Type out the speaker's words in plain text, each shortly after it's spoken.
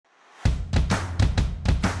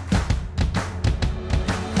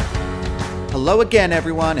Hello again,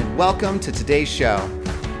 everyone, and welcome to today's show.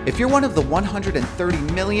 If you're one of the 130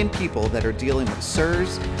 million people that are dealing with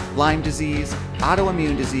SIRS, Lyme disease,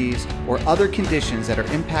 autoimmune disease, or other conditions that are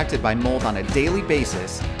impacted by mold on a daily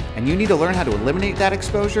basis, and you need to learn how to eliminate that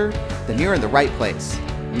exposure, then you're in the right place.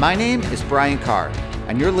 My name is Brian Carr,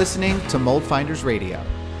 and you're listening to Mold Finders Radio.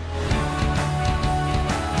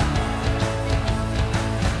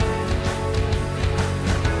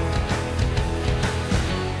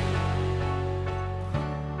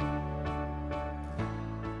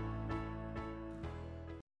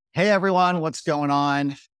 Hey everyone, what's going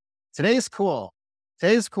on? Today's cool.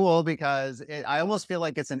 Today's cool because I almost feel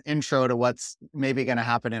like it's an intro to what's maybe going to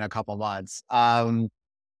happen in a couple months. I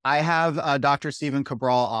have Dr. Stephen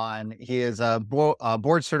Cabral on. He is a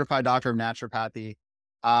board certified doctor of naturopathy.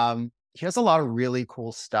 He has a lot of really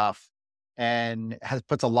cool stuff and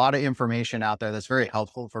puts a lot of information out there that's very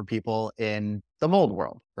helpful for people in the mold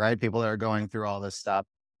world, right? People that are going through all this stuff.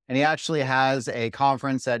 And he actually has a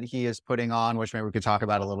conference that he is putting on, which maybe we could talk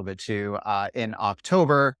about a little bit too, in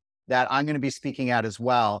October that I'm going to be speaking at as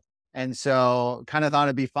well. And so kind of thought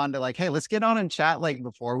it'd be fun to like, hey, let's get on and chat like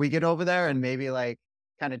before we get over there and maybe like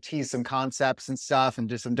kind of tease some concepts and stuff and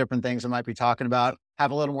just some different things we might be talking about.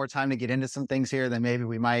 Have a little more time to get into some things here than maybe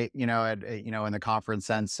we might, in the conference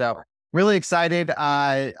sense. So really excited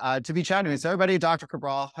to be chatting with everybody. Dr.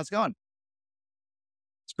 Cabral, how's it going?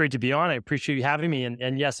 It's great to be on. I appreciate you having me.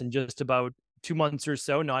 And yes, in just about 2 months or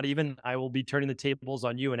so, not even, I will be turning the tables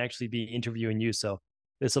on you and actually be interviewing you. So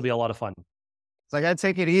this will be a lot of fun. So I got to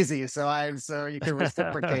take it easy. So you can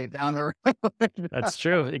reciprocate down the road. That's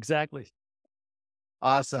true. Exactly.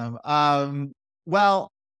 Awesome. Well,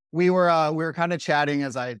 we were kind of chatting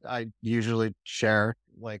as I usually share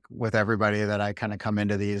like with everybody that I kind of come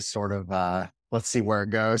into these sort of, let's see where it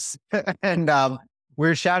goes. And, we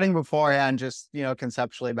were chatting beforehand, just,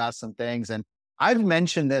 conceptually about some things. And I've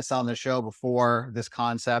mentioned this on the show before, this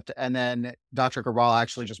concept. And then Dr. Cabral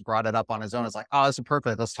actually just brought it up on his own. It's like, oh, this is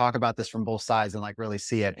perfect. Let's talk about this from both sides and like really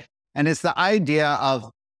see it. And it's the idea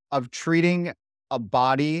of treating a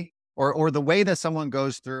body or the way that someone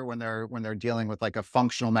goes through when they're dealing with like a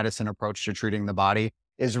functional medicine approach to treating the body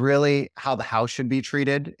is really how the house should be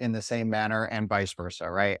treated in the same manner and vice versa,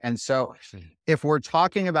 right? And so if we're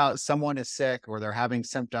talking about someone is sick or they're having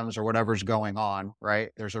symptoms or whatever's going on,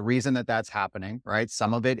 right? There's a reason that that's happening, right?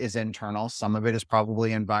 Some of it is internal. Some of it is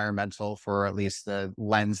probably environmental for at least the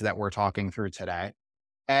lens that we're talking through today.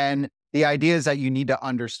 And the idea is that you need to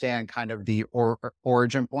understand kind of the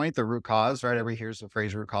origin point, the root cause, right? Everybody hears the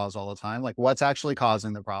phrase root cause all the time, like what's actually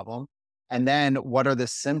causing the problem. And then what are the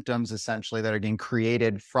symptoms essentially that are getting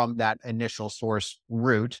created from that initial source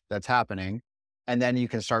root that's happening? And then you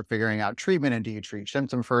can start figuring out treatment. And do you treat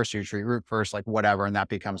symptom first? Do you treat root first? Like whatever. And that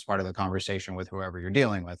becomes part of the conversation with whoever you're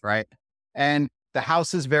dealing with, right? And the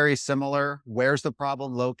house is very similar. Where's the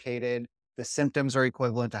problem located? The symptoms are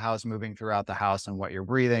equivalent to how it's moving throughout the house and what you're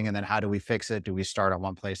breathing. And then how do we fix it? Do we start at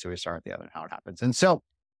one place? Do we start at the other? How it happens? And so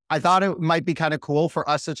I thought it might be kind of cool for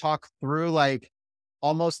us to talk through like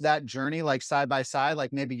almost that journey, like side by side,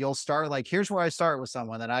 like maybe you'll start, like, here's where I start with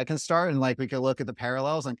someone that I can start. And like, we could look at the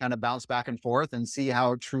parallels and kind of bounce back and forth and see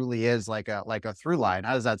how it truly is like a through line.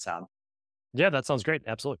 How does that sound? Yeah, that sounds great.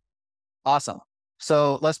 Absolutely. Awesome.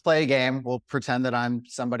 So let's play a game. We'll pretend that I'm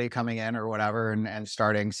somebody coming in or whatever and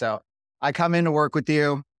starting. So I come in to work with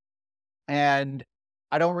you and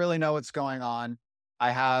I don't really know what's going on. I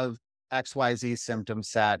have XYZ symptom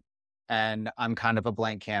set. And I'm kind of a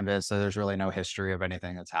blank canvas, so there's really no history of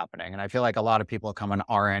anything that's happening. And I feel like a lot of people come on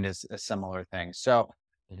our end is a similar thing. So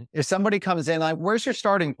if somebody comes in, like, where's your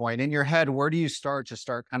starting point in your head? Where do you start to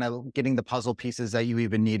start kind of getting the puzzle pieces that you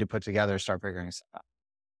even need to put together, start figuring stuff out?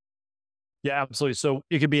 Yeah, absolutely. So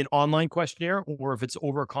it could be an online questionnaire, or if it's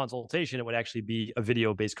over a consultation, it would actually be a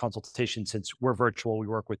video-based consultation. Since we're virtual, we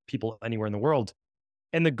work with people anywhere in the world.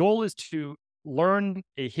 And the goal is to learn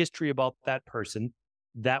a history about that person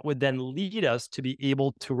that would then lead us to be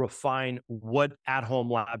able to refine what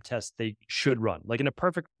at-home lab tests they should run. Like in a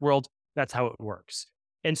perfect world, that's how it works.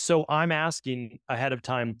 And so I'm asking ahead of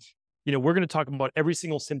time, we're going to talk about every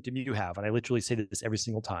single symptom you have. And I literally say this every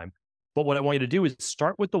single time. But what I want you to do is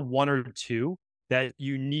start with the one or two that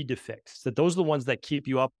you need to fix. That those are the ones that keep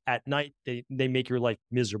you up at night. They make your life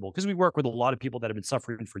miserable, because we work with a lot of people that have been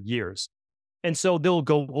suffering for years. And so they'll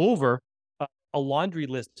go over a laundry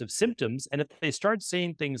list of symptoms. And if they start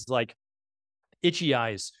saying things like itchy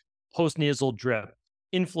eyes, postnasal drip,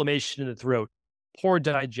 inflammation in the throat, poor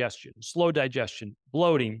digestion, slow digestion,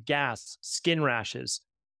 bloating, gas, skin rashes,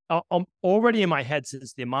 I'm already in my head,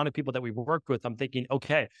 since the amount of people that we've worked with, I'm thinking,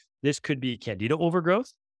 okay, this could be candida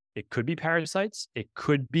overgrowth. It could be parasites. It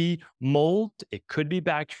could be mold. It could be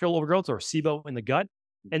bacterial overgrowth or SIBO in the gut.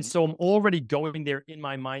 And Mhm. so I'm already going there in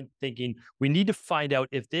my mind thinking we need to find out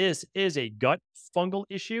if this is a gut fungal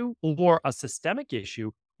issue or a systemic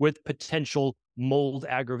issue with potential mold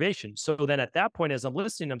aggravation. So then at that point, as I'm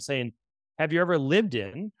listening, I'm saying, have you ever lived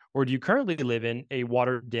in or do you currently live in a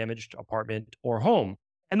water damaged apartment or home?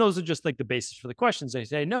 And those are just like the basis for the questions. They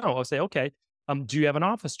say, no. I'll say, okay, do you have an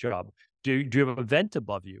office job? Do you have a vent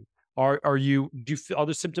above you? Are you do you feel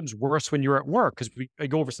other symptoms worse when you're at work? Because I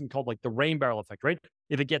go over something called like the rain barrel effect, right?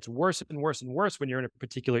 If it gets worse and worse and worse when you're in a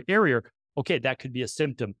particular area, okay, that could be a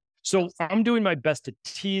symptom. So I'm doing my best to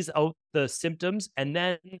tease out the symptoms and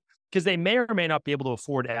then because they may or may not be able to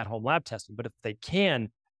afford at-home lab testing, but if they can,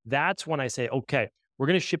 that's when I say, okay, we're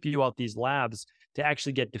going to ship you out these labs to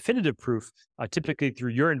actually get definitive proof, typically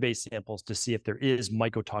through urine-based samples to see if there is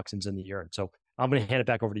mycotoxins in the urine. So I'm going to hand it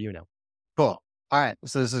back over to you now. Cool. All right.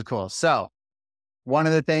 So this is cool. So one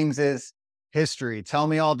of the things is history. Tell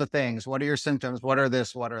me all the things. What are your symptoms? What are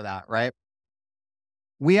this? What are that? Right.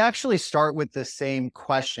 We actually start with the same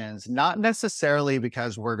questions, not necessarily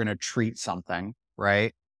because we're going to treat something,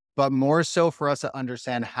 right? But more so for us to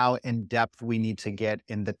understand how in depth we need to get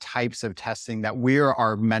in the types of testing that we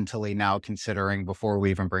are mentally now considering before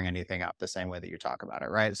we even bring anything up, the same way that you talk about it,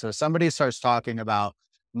 right? So somebody starts talking about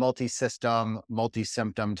multi-system,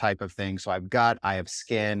 multi-symptom type of thing. So I've gut, I have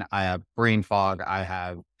skin, I have brain fog, I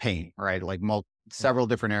have pain, right? Like several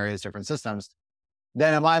different areas, different systems.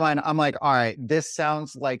 Then in my mind, I'm like, all right, this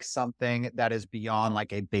sounds like something that is beyond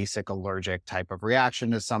like a basic allergic type of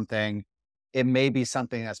reaction to something. It may be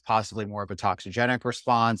something that's possibly more of a toxigenic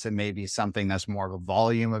response. It may be something that's more of a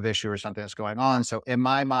volume of issue or something that's going on. So in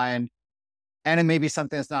my mind, and it may be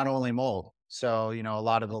something that's not only mold. So, a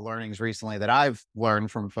lot of the learnings recently that I've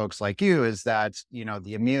learned from folks like you is that,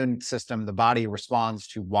 the immune system, the body responds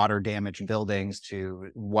to water damaged buildings, to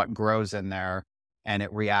what grows in there, and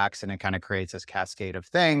it reacts and it kind of creates this cascade of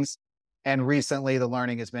things. And recently the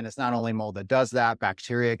learning has been it's not only mold that does that,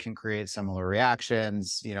 bacteria can create similar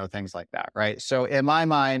reactions, things like that. Right. So in my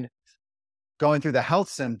mind, going through the health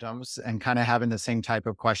symptoms and kind of having the same type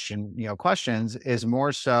of questions is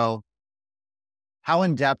more so how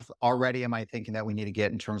in depth already am I thinking that we need to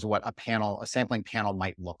get in terms of what a sampling panel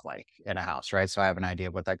might look like in a house, right? So I have an idea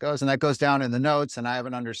of what that goes, and that goes down in the notes, and I have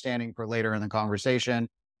an understanding for later in the conversation.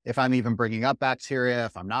 If I'm even bringing up bacteria,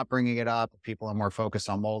 if I'm not bringing it up, if people are more focused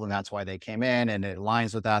on mold and that's why they came in and it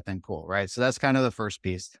aligns with that, then cool, right? So that's kind of the first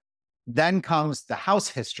piece. Then comes the house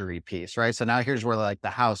history piece, right? So now here's where like the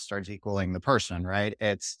house starts equaling the person, right?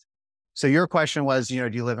 So your question was, do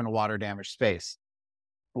you live in a water damaged space?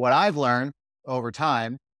 What I've learned over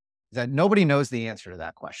time is that nobody knows the answer to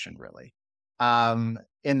that question really.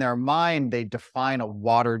 In their mind, they define a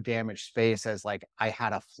water damaged space as like, I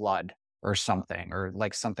had a flood or something, or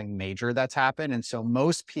like something major that's happened. And so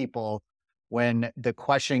most people, when the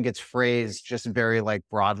question gets phrased just very like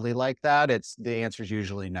broadly like that, the answer is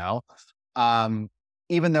usually no. Um,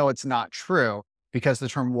 Even though it's not true, because the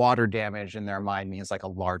term water damage in their mind means like a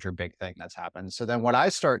larger big thing that's happened. So then what I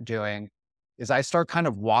start doing is I start kind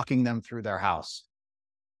of walking them through their house.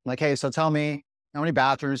 Like, hey, so tell me how many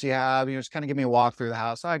bathrooms you have. Just kind of give me a walk through the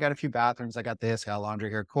house. Oh, I got a few bathrooms. I got this, got laundry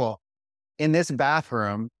here. Cool. In this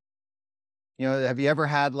bathroom, have you ever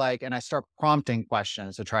had like, and I start prompting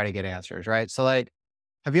questions to try to get answers, right? So like,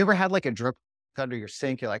 have you ever had like a drip under your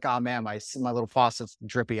sink? You're like, oh man, my little faucet's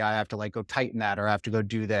drippy. I have to like go tighten that or I have to go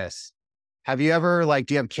do this. Have you ever like,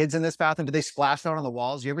 do you have kids in this bathroom? Do they splash down on the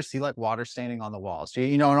walls? Do you ever see like water staining on the walls?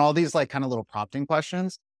 And all these like kind of little prompting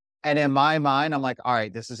questions. And in my mind, I'm like, all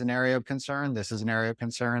right, this is an area of concern. This is an area of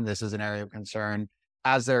concern. This is an area of concern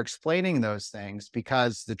as they're explaining those things,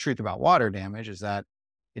 because the truth about water damage is that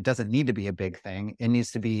it doesn't need to be a big thing. It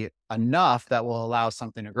needs to be enough that will allow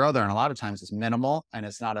something to grow there. And a lot of times it's minimal and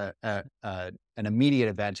it's not an immediate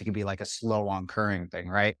event. It can be like a slow occurring thing,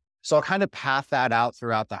 right? So I'll kind of path that out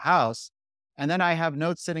throughout the house. And then I have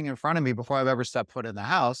notes sitting in front of me before I've ever stepped foot in the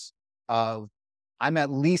house of I'm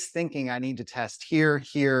at least thinking I need to test here,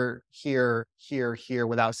 here, here, here, here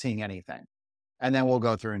without seeing anything. And then we'll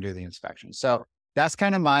go through and do the inspection. So that's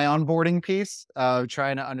kind of my onboarding piece of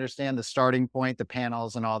trying to understand the starting point, the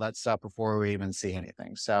panels and all that stuff before we even see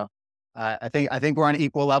anything. So I think we're on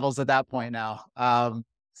equal levels at that point now.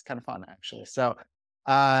 It's kind of fun actually. So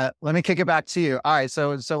let me kick it back to you. All right.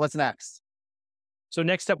 So what's next? So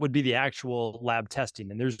next step would be the actual lab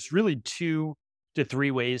testing, and there's really 2 to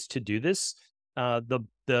 3 ways to do this.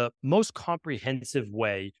 The most comprehensive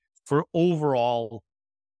way for overall,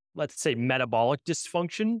 let's say, metabolic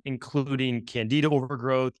dysfunction, including candida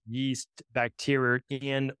overgrowth, yeast, bacteria,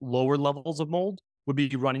 and lower levels of mold, would be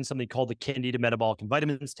running something called the Candida metabolic and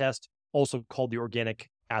vitamins test, also called the organic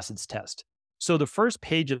acids test. So the first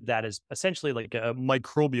page of that is essentially like a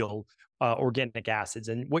microbial organic acids.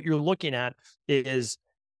 And what you're looking at is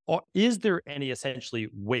there any essentially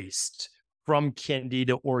waste from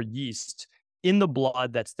candida or yeast in the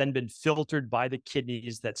blood that's then been filtered by the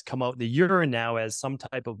kidneys that's come out in the urine now as some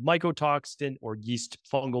type of mycotoxin or yeast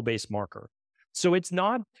fungal based marker. So it's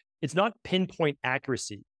not pinpoint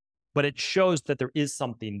accuracy, but it shows that there is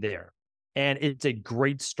something there. And it's a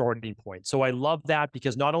great starting point. So I love that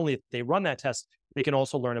because not only if they run that test, they can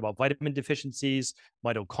also learn about vitamin deficiencies,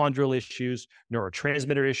 mitochondrial issues,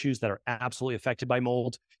 neurotransmitter issues that are absolutely affected by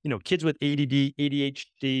mold. Kids with ADD,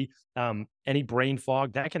 ADHD, any brain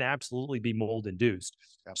fog, that can absolutely be mold induced.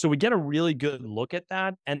 Yep. So we get a really good look at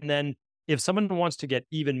that. And then if someone wants to get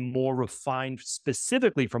even more refined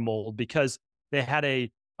specifically for mold, because they had a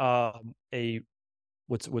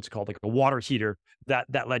what's called like a water heater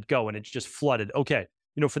that let go and it's just flooded. Okay.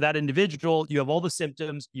 For that individual, you have all the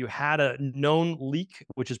symptoms. You had a known leak,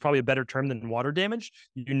 which is probably a better term than water damage.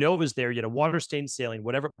 It was there. You had a water stain saline,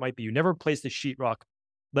 whatever it might be. You never replaced the sheetrock.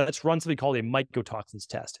 Let's run something called a mycotoxins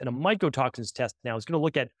test. And a mycotoxins test now is going to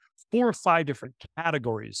look at 4 or 5 different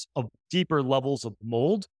categories of deeper levels of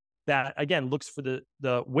mold that, again, looks for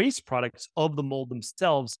the waste products of the mold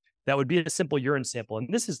themselves. That would be a simple urine sample.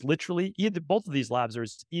 And this is literally both of these labs are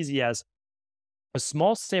as easy as a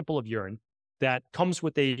small sample of urine that comes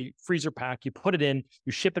with a freezer pack. You put it in,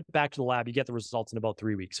 you ship it back to the lab, you get the results in about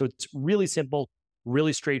 3 weeks. So it's really simple,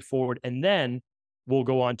 really straightforward. And then we'll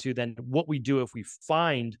go on to then what we do if we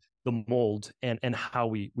find the mold and how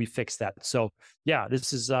we fix that. So yeah,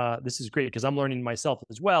 this is great because I'm learning myself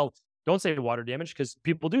as well. Don't say water damage because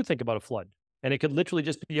people do think about a flood. And it could literally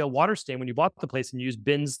just be a water stain when you bought the place and used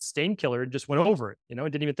Bin's stain killer and just went over it. And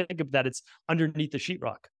didn't even think of that. It's underneath the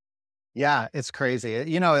sheetrock. Yeah, it's crazy.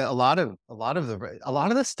 A lot of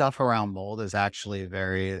the stuff around mold is actually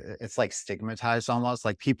it's like stigmatized almost.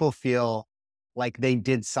 Like people feel like they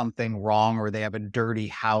did something wrong or they have a dirty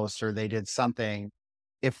house or they did something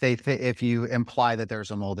if you imply that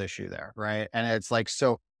there's a mold issue there, right? And it's like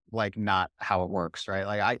so like not how it works, right?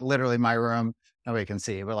 Like I literally my room, nobody can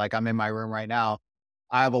see, but like I'm in my room right now.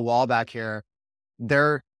 I have a wall back here.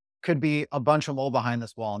 There could be a bunch of mold behind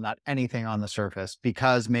this wall, not anything on the surface,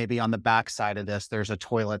 because maybe on the back side of this, there's a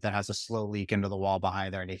toilet that has a slow leak into the wall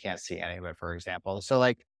behind there and you can't see any of it, for example. So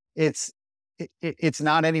like it's it's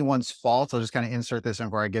not anyone's fault. I'll just kind of insert this in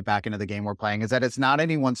before I get back into the game we're playing, is that it's not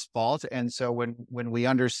anyone's fault. And so when we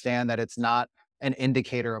understand that it's not an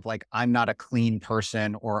indicator of like I'm not a clean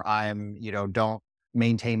person or don't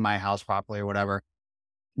maintain my house properly or whatever,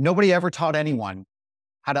 nobody ever taught anyone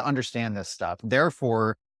how to understand this stuff.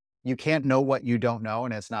 Therefore, you can't know what you don't know,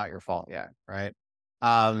 and it's not your fault yet, right?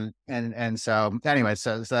 And so anyway,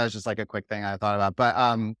 so that's just like a quick thing I thought about.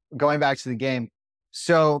 But going back to the game,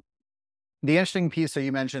 so the interesting piece, so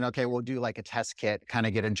you mentioned, okay, we'll do like a test kit, kind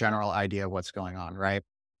of get a general idea of what's going on, right?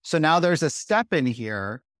 So now there's a step in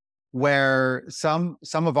here where some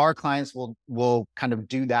of our clients will kind of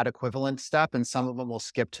do that equivalent step, and some of them will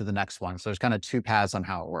skip to the next one. So there's kind of 2 paths on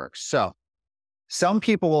how it works. So some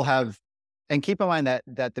people will have, and keep in mind that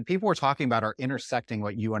the people we're talking about are intersecting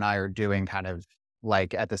what you and I are doing kind of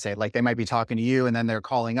like at the same, like they might be talking to you and then they're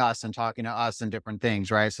calling us and talking to us and different things,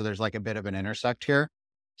 right? So there's like a bit of an intersect here.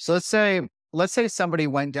 So let's say somebody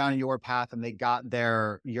went down your path and they got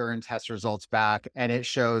their urine test results back and it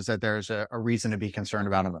shows that there's a reason to be concerned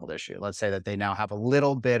about a mold issue. Let's say that they now have a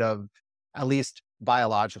little bit of at least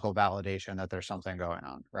biological validation that there's something going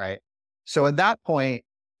on, right? So at that point,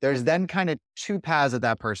 there's then kind of 2 paths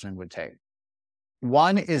that person would take.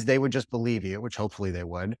 One is they would just believe you, which hopefully they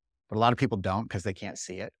would, but a lot of people don't because they can't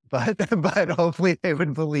see it. But hopefully they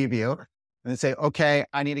would believe you and say, okay,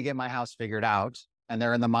 I need to get my house figured out. And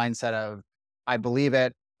they're in the mindset of, I believe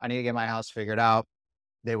it. I need to get my house figured out.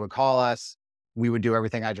 They would call us. We would do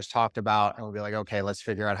everything I just talked about. And we'd be like, okay, let's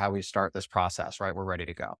figure out how we start this process, right? We're ready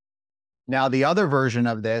to go. Now, the other version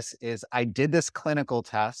of this is I did this clinical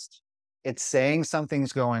test. It's saying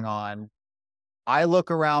something's going on. I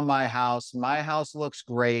look around my house. My house looks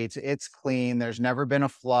great. It's clean. There's never been a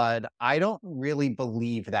flood. I don't really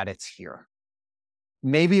believe that it's here.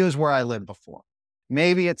 Maybe it was where I lived before.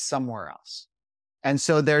 Maybe it's somewhere else. And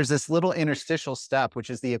so there's this little interstitial step,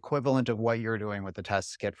 which is the equivalent of what you're doing with the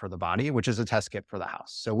test kit for the body, which is a test kit for the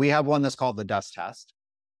house. So we have one that's called the dust test,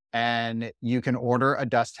 and you can order a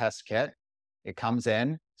dust test kit. It comes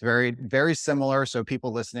in. It's very, very similar. So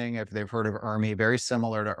people listening, if they've heard of ERMI, very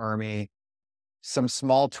similar to ERMI. some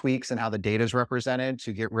small tweaks in how the data is represented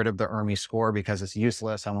to get rid of the ERMI score because it's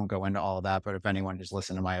useless. I won't go into all of that, but if anyone who's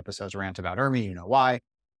listened to my episodes rant about ERMI, you know why.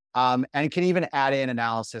 And it can even add in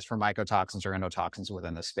analysis for mycotoxins or endotoxins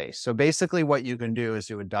within the space. So basically, what you can do is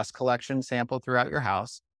do a dust collection sample throughout your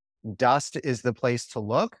house. Dust is the place to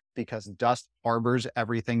look because dust harbors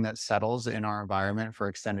everything that settles in our environment for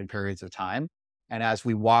extended periods of time. And as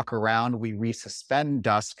we walk around, we resuspend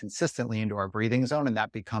dust consistently into our breathing zone, and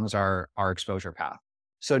that becomes our exposure path.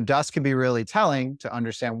 So dust can be really telling to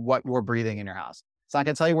understand what you're breathing in your house. It's not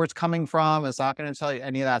going to tell you where it's coming from. It's not going to tell you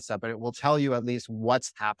any of that stuff, but it will tell you at least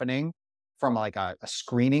what's happening from like a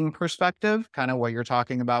screening perspective, kind of what you're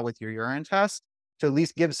talking about with your urine test, to at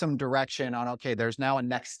least give some direction on, okay, there's now a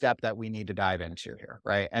next step that we need to dive into here,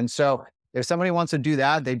 right? And so if somebody wants to do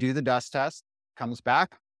that, they do the dust test, comes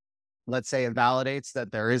back. Let's say it validates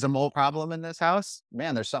that there is a mold problem in this house.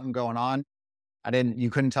 Man, there's something going on. You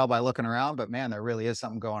couldn't tell by looking around, but man, there really is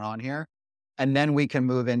something going on here. And then we can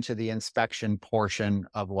move into the inspection portion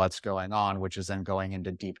of what's going on, which is then going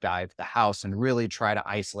into deep dive the house and really try to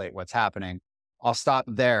isolate what's happening. I'll stop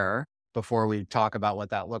there before we talk about what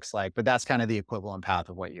that looks like, but that's kind of the equivalent path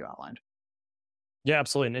of what you outlined. Yeah,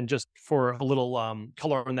 absolutely. And just for a little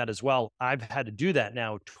color on that as well, I've had to do that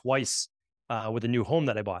now twice with a new home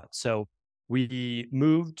that I bought. So we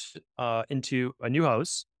moved into a new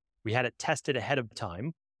house. We had it tested ahead of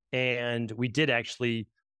time, and we did actually.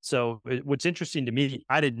 So what's interesting to me,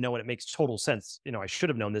 I didn't know, and it makes total sense. I should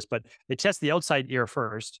have known this, but they test the outside ear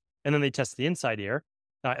first, and then they test the inside ear.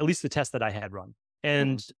 At least the test that I had run,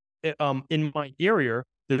 and in my area,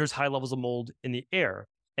 there's high levels of mold in the air.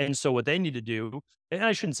 And so what they need to do, and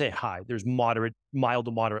I shouldn't say high, there's mild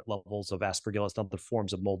to moderate levels of aspergillus and other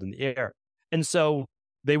forms of mold in the air. And so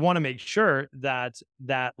they want to make sure that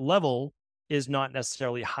that level is not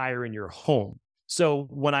necessarily higher in your home. So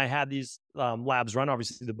when I had these labs run,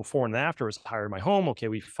 obviously the before and the after was higher in my home. Okay,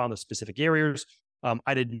 we found the specific areas.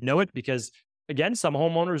 I didn't know it because, again, some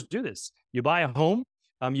homeowners do this. You buy a home,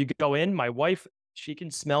 you go in. My wife, she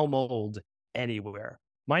can smell mold anywhere.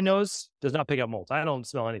 My nose does not pick up mold. I don't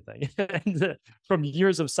smell anything. And, from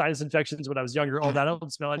years of sinus infections when I was younger, all that, I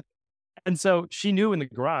don't smell it. And so she knew in the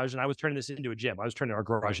garage, and I was turning this into a gym. I was turning our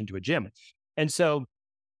garage into a gym. And so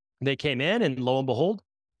they came in, and lo and behold,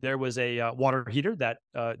 there was a water heater that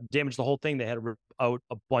damaged the whole thing. They had to rip out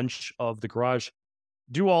a bunch of the garage,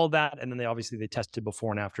 do all that, and then they tested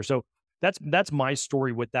before and after. So that's my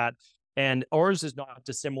story with that. And ours is not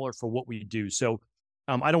dissimilar for what we do. So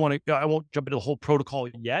I won't jump into the whole protocol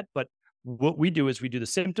yet, but what we do is we do the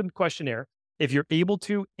symptom questionnaire. If you're able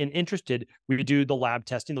to and interested, we do the lab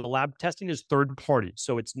testing. The lab testing is third party.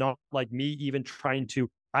 So it's not like me even trying to,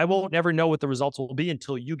 I won't never know what the results will be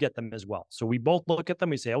until you get them as well. So we both look at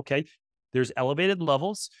them. We say, okay, there's elevated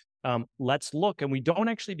levels. Let's look. And we don't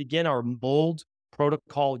actually begin our mold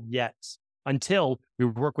protocol yet until we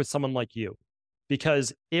work with someone like you.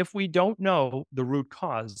 Because if we don't know the root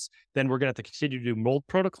cause, then we're going to have to continue to do mold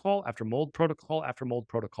protocol after mold protocol after mold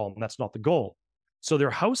protocol. And that's not the goal. So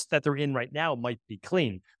their house that they're in right now might be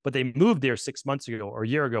clean, but they moved there 6 months ago or a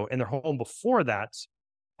year ago, and their home before that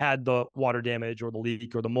had the water damage or the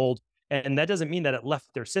leak or the mold. And that doesn't mean that it left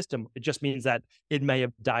their system. It just means that it may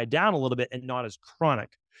have died down a little bit and not as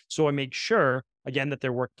chronic. So I make sure, again, that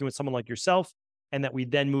they're working with someone like yourself and that we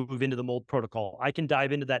then move into the mold protocol. I can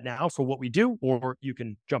dive into that now for what we do, or you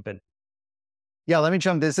can jump in. Yeah, let me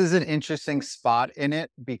jump. This is an interesting spot in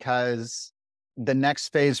it because the next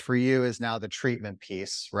phase for you is now the treatment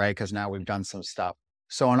piece, right? Because now we've done some stuff.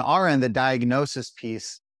 So on our end, the diagnosis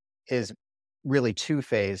piece is really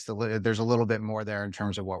two-phased. There's a little bit more there in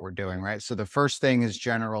terms of what we're doing, right? So the first thing is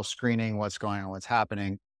general screening, what's going on, what's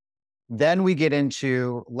happening. Then we get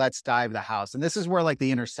into let's dive the house. And this is where like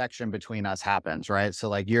the intersection between us happens, right? So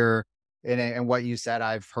like and what you said,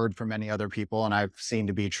 I've heard from many other people, and I've seen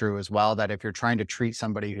to be true as well, that if you're trying to treat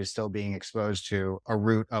somebody who's still being exposed to a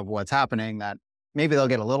root of what's happening, that maybe they'll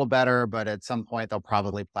get a little better, but at some point they'll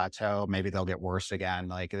probably plateau. Maybe they'll get worse again.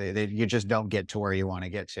 Like you just don't get to where you want to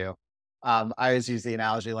get to. I always use the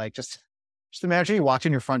analogy, like just imagine you walked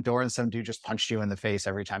in your front door and some dude just punched you in the face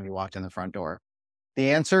every time you walked in the front door.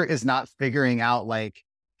 The answer is not figuring out like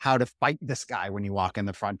how to fight this guy when you walk in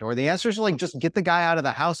the front door. The answer is like just get the guy out of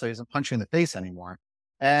the house so he doesn't punch you in the face anymore.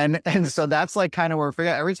 And so that's like kind of where we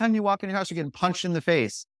figure out every time you walk in your house, you're getting punched in the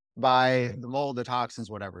face by the mold, the toxins,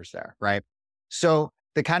 whatever's there, right? So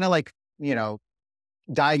the kind of like,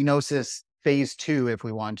 diagnosis phase two, if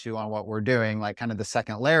we want to, on what we're doing, like kind of the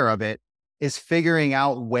second layer of it is figuring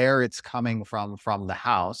out where it's coming from the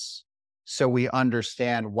house. So we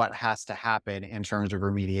understand what has to happen in terms of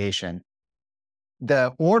remediation.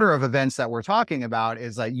 the order of events that we're talking about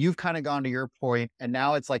is like you've kind of gone to your point, and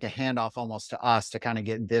now it's like a handoff almost to us to kind of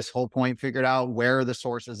get this whole point figured out. Where are the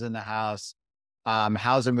sources in the house?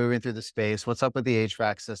 How's it moving through the space? What's up with the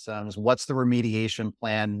HVAC systems? What's the remediation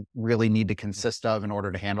plan really need to consist of in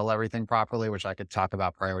order to handle everything properly, which I could talk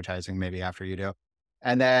about prioritizing maybe after you do.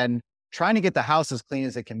 And then trying to get the house as clean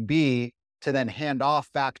as it can be to then hand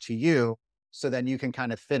off back to you so then you can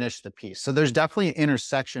kind of finish the piece. So there's definitely an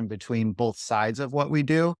intersection between both sides of what we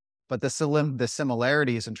do, but the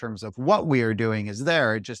similarities in terms of what we are doing is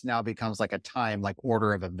there. It just now becomes like a time, like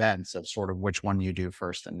order of events of sort of which one you do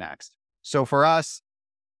first and next. So for us,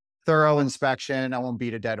 thorough inspection. I won't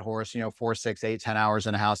beat a dead horse, 4, 6, 8, 10 hours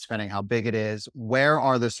in a house, depending how big it is. Where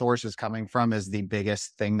are the sources coming from is the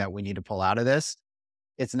biggest thing that we need to pull out of this.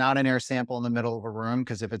 It's not an air sample in the middle of a room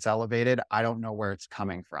because if it's elevated, I don't know where it's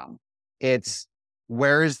coming from. It's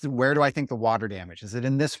where do I think the water damage? Is it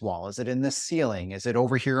in this wall? Is it in this ceiling? Is it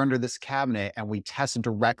over here under this cabinet? And we test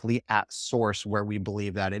directly at source where we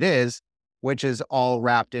believe that it is, which is all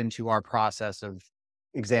wrapped into our process of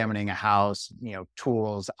examining a house,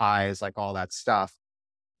 tools, eyes, like all that stuff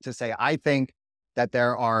to say, I think that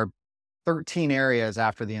there are 13 areas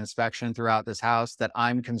after the inspection throughout this house that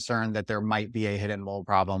I'm concerned that there might be a hidden mold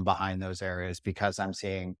problem behind those areas because I'm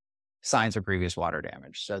seeing signs of previous water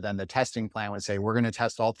damage. So then the testing plan would say, we're going to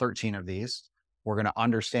test all 13 of these. We're going to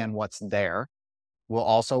understand what's there. We'll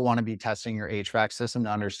also want to be testing your HVAC system to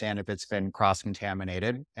understand if it's been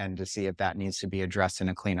cross-contaminated and to see if that needs to be addressed in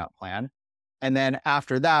a cleanup plan. And then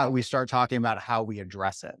after that, we start talking about how we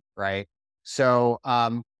address it, right? So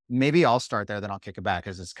maybe I'll start there, then I'll kick it back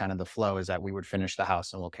because it's kind of the flow is that we would finish the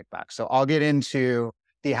house and we'll kick back. So I'll get into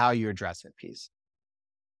the how you address it piece.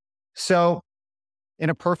 So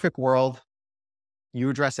in a perfect world, you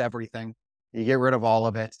address everything. You get rid of all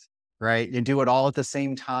of it, right? You do it all at the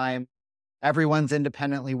same time. Everyone's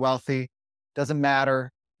independently wealthy. Doesn't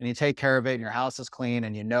matter. And you take care of it and your house is clean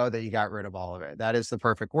and you know that you got rid of all of it. That is the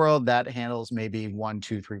perfect world. That handles maybe 1,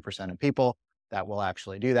 2, 3% of people that will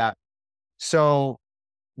actually do that. So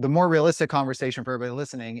the more realistic conversation for everybody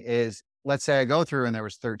listening is, let's say I go through and there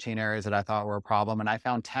was 13 areas that I thought were a problem and I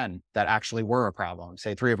found 10 that actually were a problem.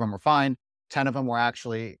 Say 3 of them were fine, 10 of them were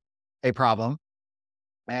actually a problem.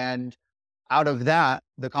 And out of that,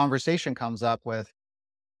 the conversation comes up with,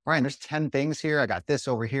 Brian, there's 10 things here. I got this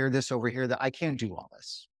over here, that I can't do all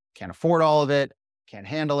this. Can't afford all of it, can't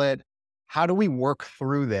handle it. How do we work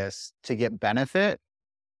through this to get benefit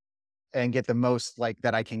and get the most like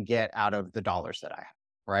that I can get out of the dollars that I have,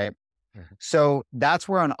 right? Mhm. So that's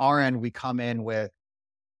where on our end, we come in with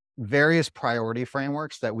various priority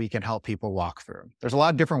frameworks that we can help people walk through. There's a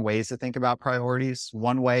lot of different ways to think about priorities.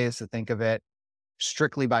 One way is to think of it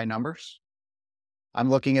strictly by numbers. I'm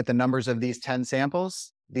looking at the numbers of these 10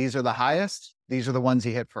 samples. These are the highest. These are the ones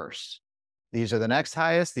you hit first. These are the next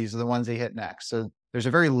highest. These are the ones you hit next. So there's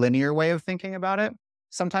a very linear way of thinking about it.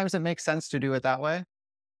 Sometimes it makes sense to do it that way.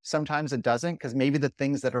 Sometimes it doesn't, because maybe the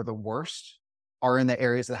things that are the worst are in the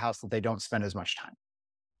areas of the house that they don't spend as much time.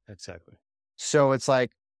 Exactly. So it's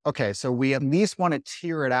like, okay, so we at least want to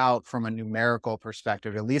tier it out from a numerical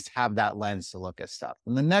perspective, at least have that lens to look at stuff.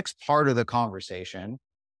 And the next part of the conversation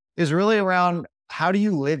is really around, how do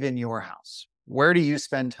you live in your house? Where do you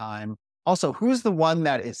spend time? Also, who's the one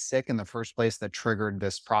that is sick in the first place that triggered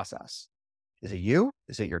this process? Is it you?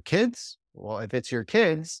 Is it your kids? Well, if it's your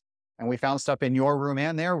kids and we found stuff in your room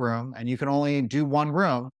and their room and you can only do one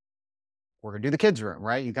room, we're gonna do the kids' room,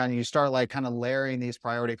 right? You start like kind of layering these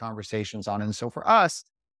priority conversations on. And so for us,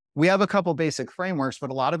 we have a couple basic frameworks,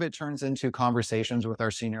 but a lot of it turns into conversations with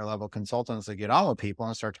our senior level consultants that get on with people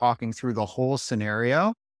and start talking through the whole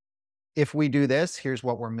scenario. If we do this, here's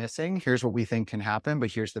what we're missing. Here's what we think can happen,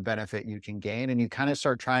 but here's the benefit you can gain. And you kind of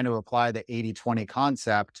start trying to apply the 80-20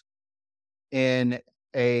 concept in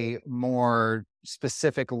a more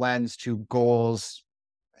specific lens to goals,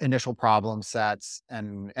 initial problem sets,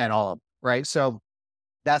 and all of it, right? So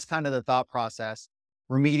that's kind of the thought process.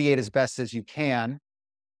 Remediate as best as you can.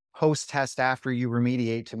 Post test after you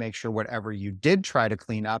remediate to make sure whatever you did try to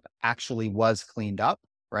clean up actually was cleaned up,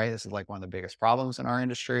 right? This is like one of the biggest problems in our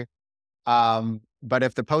industry. But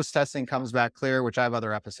if the post testing comes back clear, which I have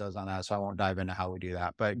other episodes on that, so I won't dive into how we do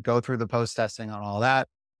that, but go through the post testing on all that.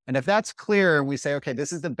 And if that's clear and we say, okay,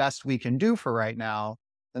 this is the best we can do for right now,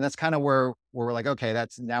 then that's kind of where we're like, okay,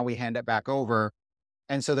 that's now we hand it back over.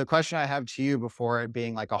 And so the question I have to you before it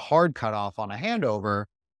being like a hard cutoff on a handover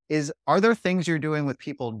is, are there things you're doing with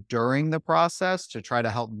people during the process to try to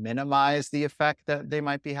help minimize the effect that they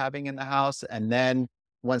might be having in the house? And then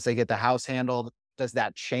once they get the house handled, does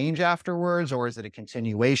that change afterwards, or is it a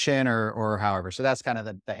continuation or however? So that's kind of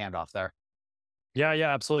the handoff there. Yeah,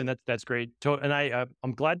 yeah, absolutely. And that's great. And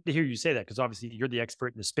I'm glad to hear you say that because obviously you're the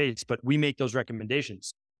expert in the space, but we make those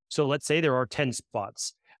recommendations. So let's say there are 10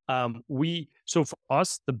 spots. So for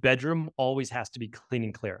us, the bedroom always has to be clean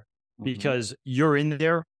and clear Mhm. because you're in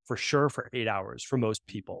there for sure for 8 hours for most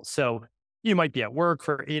people. So you might be at work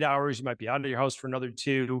for 8 hours, you might be out of your house for another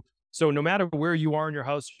two. So no matter where you are in your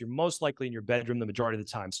house, you're most likely in your bedroom the majority of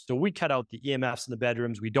the time. So we cut out the EMFs in the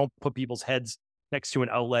bedrooms. We don't put people's heads next to an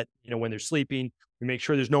outlet, when they're sleeping. We make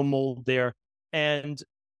sure there's no mold there. And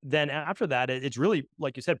then after that, it's really,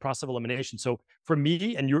 like you said, process of elimination. So for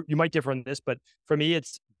me, and you might differ on this, but for me,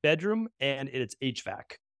 it's bedroom and it's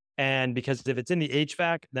HVAC. And because if it's in the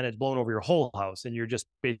HVAC, then it's blown over your whole house and you're just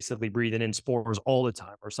basically breathing in spores all the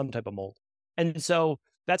time or some type of mold. And so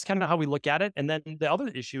that's kind of how we look at it. And then the other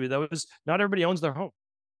issue though is not everybody owns their home.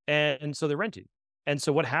 And so they're renting. And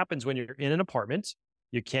so what happens when you're in an apartment,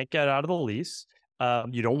 you can't get out of the lease.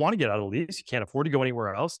 You don't want to get out of the lease. You can't afford to go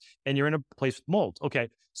anywhere else. And you're in a place with mold. Okay.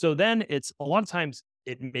 So then it's a lot of times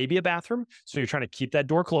it may be a bathroom. So you're trying to keep that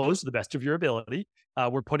door closed to the best of your ability.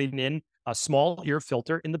 We're putting in a small air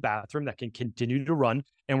filter in the bathroom that can continue to run.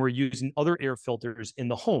 And we're using other air filters in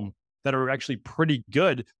the home that are actually pretty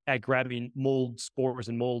good at grabbing mold spores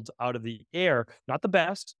and mold out of the air. Not the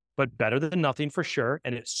best, but better than nothing for sure.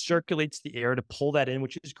 And it circulates the air to pull that in,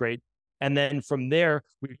 which is great. And then from there,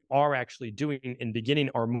 we are actually doing and beginning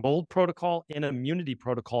our mold protocol and immunity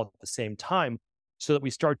protocol at the same time so that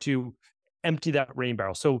we start to empty that rain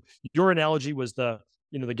barrel. So your analogy was the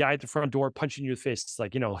guy at the front door punching you in the face. It's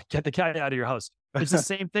like, get the guy out of your house. It's the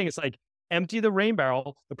same thing. It's like empty the rain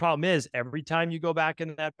barrel. The problem is every time you go back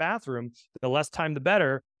in that bathroom, the less time, the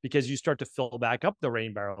better, because you start to fill back up the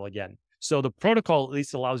rain barrel again. So the protocol at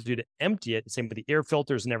least allows you to empty it. Same with the air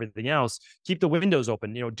filters and everything else. Keep the windows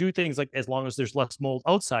open. Do things like as long as there's less mold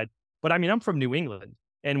outside. But I mean, I'm from New England,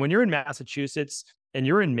 and when you're in Massachusetts and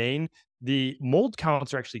you're in Maine, the mold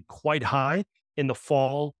counts are actually quite high in the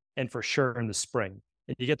fall and for sure in the spring.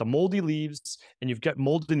 And you get the moldy leaves, and you've got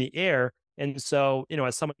mold in the air. And so,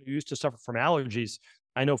 as someone who used to suffer from allergies,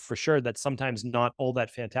 I know for sure that sometimes not all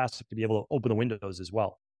that fantastic to be able to open the windows as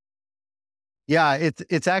well. Yeah,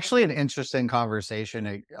 it's actually an interesting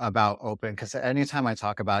conversation about open because anytime I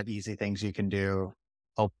talk about easy things you can do,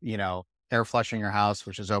 air flushing your house,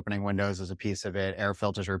 which is opening windows, is a piece of it. Air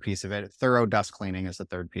filters are a piece of it. Thorough dust cleaning is the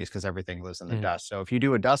third piece because everything lives in the Mhm. dust. So if you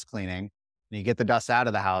do a dust cleaning and you get the dust out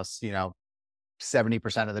of the house,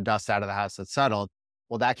 70% of the dust out of the house that's settled.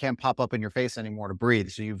 Well, that can't pop up in your face anymore to breathe.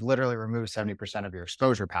 So you've literally removed 70% of your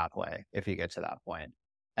exposure pathway if you get to that point.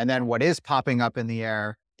 And then what is popping up in the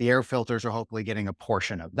air filters are hopefully getting a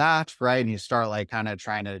portion of that, right? And you start like kind of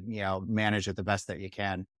trying to, manage it the best that you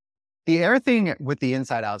can. The air thing with the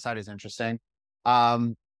inside outside is interesting.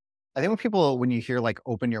 Um, I think when you hear like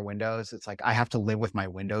open your windows, it's like I have to live with my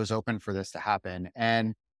windows open for this to happen.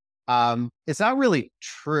 And it's not really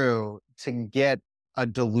true to get a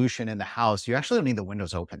dilution in the house. You actually don't need the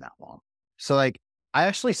windows open that long. So, like, I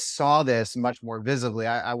actually saw this much more visibly.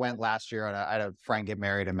 I went last year I had a friend get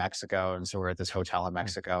married in Mexico. And so we're at this hotel in Mm.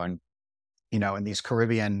 Mexico and, in these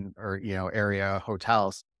Caribbean or, area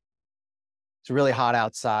hotels, it's really hot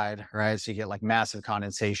outside, right? So you get like massive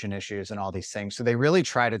condensation issues and all these things. So they really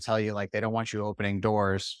try to tell you like they don't want you opening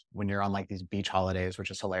doors when you're on like these beach holidays, which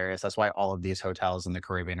is hilarious. That's why all of these hotels in the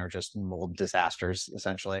Caribbean are just mold disasters,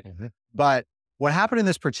 essentially. Mhm. But what happened in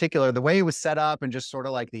this particular, the way it was set up and just sort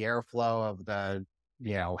of like the airflow of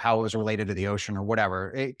how it was related to the ocean or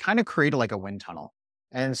whatever, it kind of created like a wind tunnel.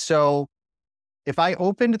 And so if I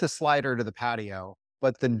opened the slider to the patio,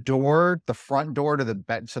 but the front door to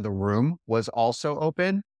the room was also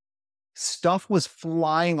open, stuff was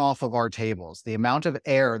flying off of our tables. The amount of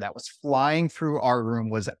air that was flying through our room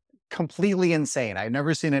was completely insane. I've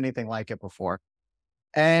never seen anything like it before.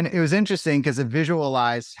 And it was interesting because it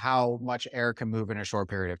visualized how much air can move in a short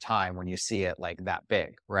period of time when you see it like that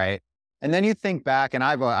big, right? And then you think back, and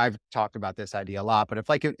I've talked about this idea a lot, but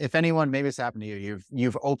if anyone, maybe it's happened to you,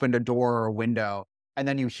 you've opened a door or a window, and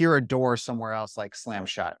then you hear a door somewhere else like slam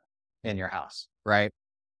shut in your house, right?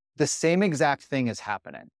 The same exact thing is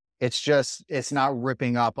happening. It's not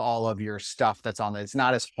ripping up all of your stuff that's on it. It's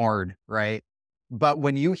not as hard, right? But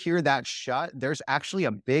when you hear that shut, there's actually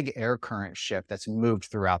a big air current shift that's moved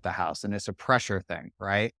throughout the house, and it's a pressure thing,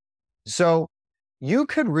 right? So you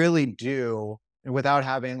could really do without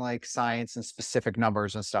having like science and specific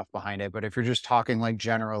numbers and stuff behind it. But if you're just talking like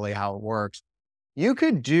generally how it works, you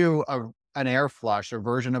could do an air flush, a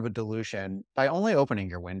version of a dilution by only opening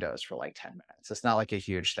your windows for like 10 minutes. It's not like a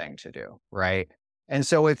huge thing to do, right? And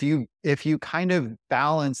so if you kind of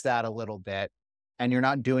balance that a little bit and you're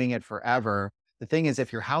not doing it forever, the thing is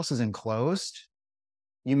if your house is enclosed,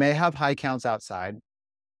 You may have high counts outside.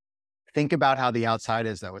 Think about how the outside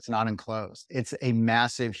is, though. It's not enclosed. It's a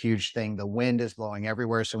massive, huge thing. The wind is blowing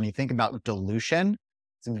everywhere. So when you think about dilution,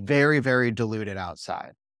 it's very, very diluted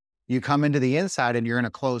outside. You come into the inside and you're in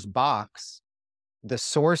a closed box, the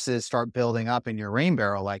sources start building up in your rain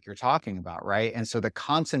barrel, like you're talking about, right? And so the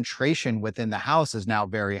concentration within the house is now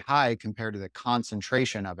very high compared to the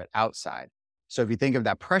concentration of it outside. So if you think of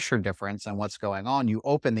that pressure difference and what's going on, you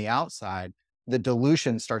open the outside, the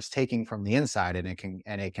dilution starts taking from the inside and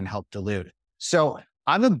it can help dilute. So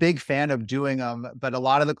I'm a big fan of doing them, but a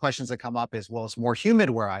lot of the questions that come up is, well, it's more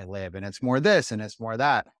humid where I live and it's more this and it's more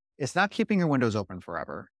that. It's not keeping your windows open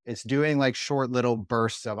forever. It's doing like short little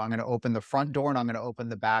bursts of I'm going to open the front door and I'm going to open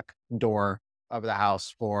the back door of the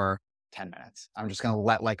house for 10 minutes. I'm just going to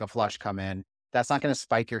let like a flush come in. That's not going to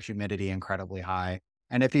spike your humidity incredibly high.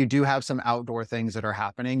 And if you do have some outdoor things that are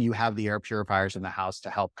happening, you have the air purifiers in the house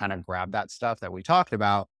to help kind of grab that stuff that we talked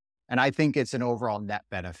about. And I think it's an overall net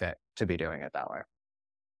benefit to be doing it that way.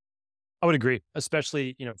 I would agree,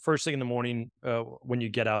 especially, first thing in the morning, when you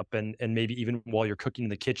get up, and maybe even while you're cooking in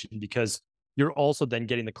the kitchen, because you're also then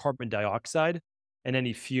getting the carbon dioxide and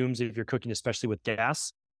any fumes if you're cooking, especially with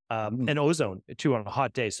gas, Mm, and ozone too on a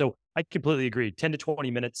hot day. So I completely agree. 10 to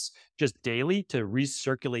 20 minutes just daily to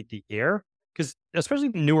recirculate the air, because especially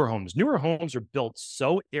newer homes are built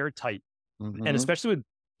so airtight, and mhm. especially with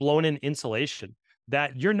blown in insulation,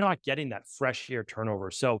 that you're not getting that fresh air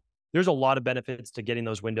turnover. So there's a lot of benefits to getting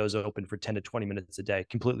those windows open for 10 to 20 minutes a day.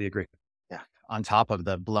 Completely agree. Yeah. On top of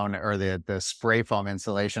the blown or the spray foam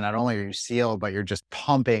insulation, not only are you sealed, but you're just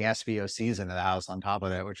pumping SVOCs into the house on top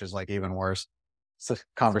of it, which is like even worse. It's a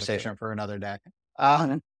Exactly. conversation for another day.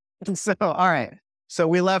 Um, so, all right. So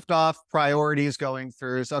we left off priorities going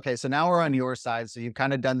through. So, okay. So now we're on your side. So you've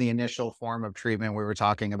kind of done the initial form of treatment. We were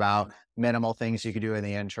talking about minimal things you could do in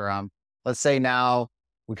the interim. Let's say now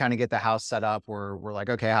we kind of get the house set up. We're like,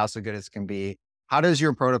 okay, house as good as can be. How does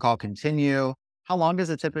your protocol continue? How long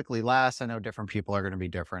does it typically last? I know different people are going to be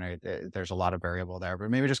different. There's a lot of variable there,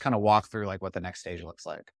 but maybe just kind of walk through like what the next stage looks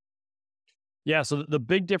like. Yeah. So the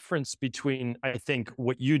big difference between, I think,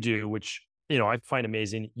 what you do, which, I find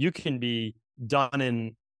amazing, you can be done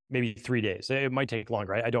in maybe 3 days. It might take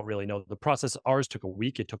longer. I don't really know the process. Ours took a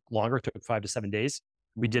week. It took longer. It took 5 to 7 days.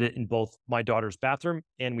 We did Mhm, it in both my daughter's bathroom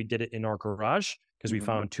and we did it in our garage because we mhm,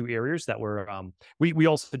 found two areas that were, we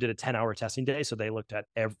also did a 10-hour testing day. So they looked at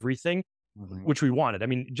everything, mhm. which we wanted. I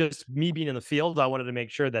mean, just me being in the field, I wanted to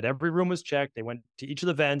make sure that every room was checked. They went to each of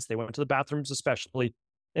the vents, they went to the bathrooms, especially.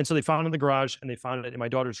 And so they found it in the garage and they found it in my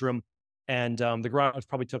daughter's room. And the garage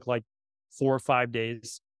probably took like 4 or 5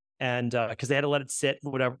 days. And because they had to let it sit,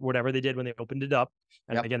 whatever they did when they opened it up.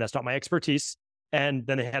 And Yep. again, that's not my expertise. And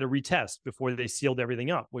then they had to retest before they sealed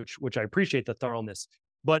everything up, which I appreciate the thoroughness.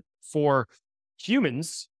 But for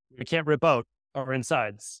humans, we can't rip out our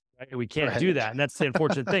insides. Right? We can't do Right. that. And that's the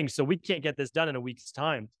unfortunate thing. So we can't get this done in a week's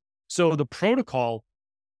time. So the protocol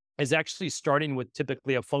is actually starting with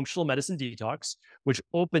typically a functional medicine detox, which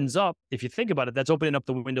opens up, if you think about it, that's opening up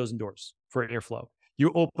the windows and doors for airflow.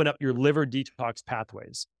 You open up your liver detox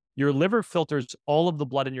pathways. Your liver filters all of the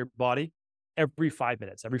blood in your body every 5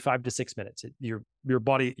 minutes, every 5 to 6 minutes. Your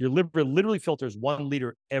body, your liver literally filters 1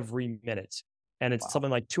 liter every minute. And it's Wow. um,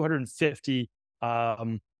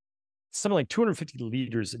 something like 250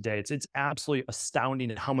 liters a day. It's absolutely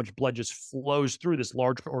astounding at how much blood just flows through this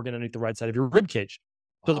large organ underneath the right side of your rib cage.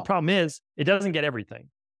 So the Wow. problem is it doesn't get everything.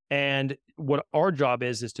 And what our job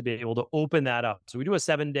is to be able to open that up. So we do a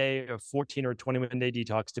 7 day, a 14 or 21-day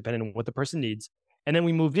detox, depending on what the person needs. And then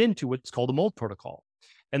we move into what's called a mold protocol.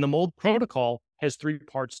 And the mold protocol has three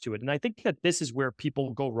parts to it. And I think that this is where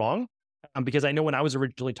people go wrong, because I know when I was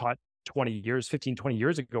originally taught 20 years, 15, 20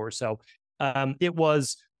 years ago or so, it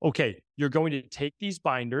was okay, you're going to take these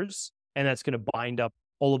binders and that's going to bind up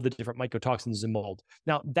all of the different mycotoxins in mold.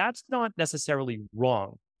 Now, that's not necessarily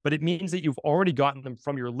wrong, but it means that you've already gotten them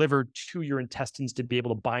from your liver to your intestines to be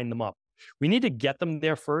able to bind them up. We need to get them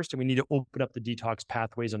there first, and we need to open up the detox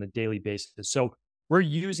pathways on a daily basis. So we're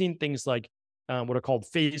using things like what are called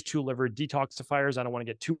phase two liver detoxifiers. I don't want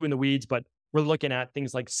to get too in the weeds, but we're looking at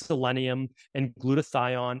things like selenium and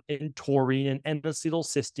glutathione and taurine and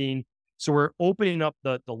N-acetylcysteine. So we're opening up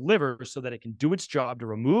the liver so that it can do its job to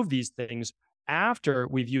remove these things after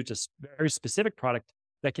we've used a very specific product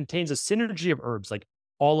that contains a synergy of herbs like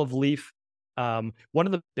olive leaf. One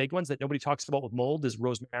of the big ones that nobody talks about with mold is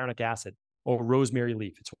rosmarinic acid or rosemary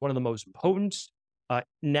leaf. It's one of the most potent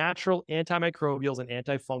natural antimicrobials and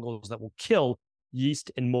antifungals that will kill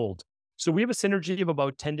yeast and mold. So we have a synergy of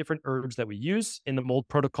about 10 different herbs that we use in the mold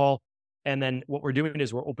protocol. And then what we're doing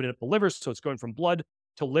is we're opening up the liver. So it's going from blood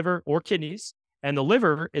to liver or kidneys. And the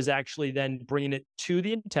liver is actually then bringing it to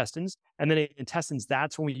the intestines. And then in intestines,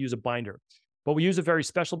 that's when we use a binder. But we use a very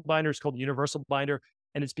special binder. It's called universal binder.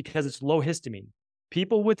 And it's because it's low histamine.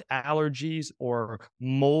 People with allergies or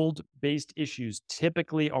mold based issues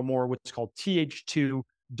typically are more what's called Th2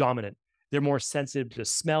 dominant. They're more sensitive to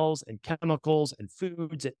smells and chemicals and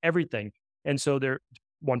foods and everything. And so they're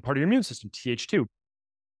one part of your immune system, Th2.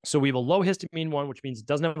 So we have a low histamine one, which means it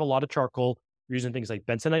doesn't have a lot of charcoal. We're using things like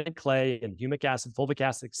bentonite clay and humic acid, fulvic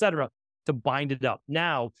acid, et cetera, to bind it up.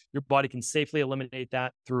 Now, your body can safely eliminate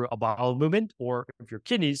that through a bowel movement or if your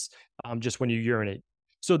kidneys, just when you urinate.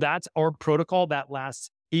 So that's our protocol that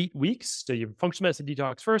lasts 8 weeks. So you have functional medicine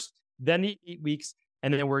detox first, then the 8 weeks.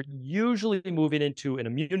 And then we're usually moving into an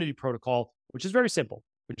immunity protocol, which is very simple,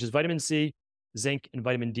 which is vitamin C, zinc, and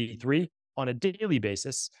vitamin D3 on a daily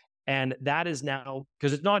basis. And that is now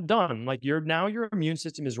because it's not done. Like your immune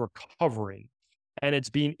system is recovering and it's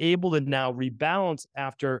being able to now rebalance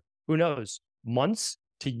after who knows, months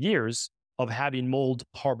to years of having mold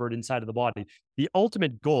harbored inside of the body. The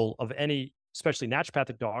ultimate goal of any, especially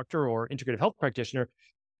naturopathic doctor or integrative health practitioner,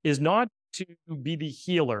 is not to be the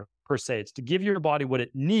healer per se. It's to give your body what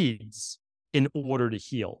it needs in order to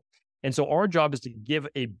heal. And so our job is to give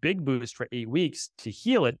a big boost for 8 weeks to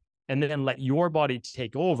heal it and then let your body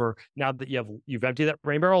take over. Now that you've emptied that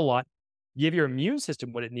brain barrel a lot, give your immune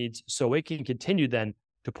system what it needs so it can continue then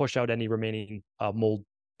to push out any remaining mold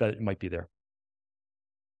that might be there.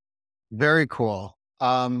 Very cool.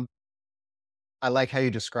 I like how you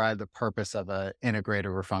describe the purpose of a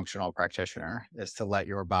integrative or functional practitioner is to let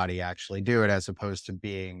your body actually do it as opposed to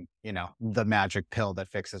being, the magic pill that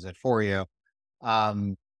fixes it for you.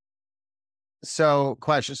 Um, so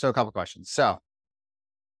a couple questions. So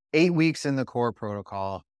 8 weeks in the core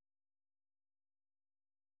protocol.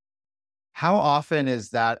 How often is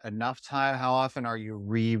that enough time? How often are you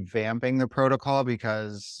revamping the protocol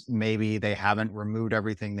because maybe they haven't removed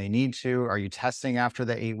everything they need to? Are you testing after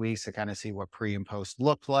the 8 weeks to kind of see what pre and post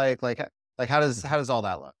looked like? Like how does all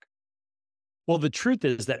that look? Well, the truth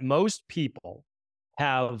is that most people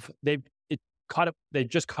they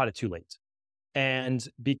just caught it too late. And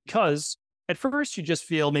because at first you just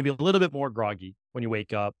feel maybe a little bit more groggy when you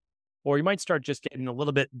wake up, or you might start just getting a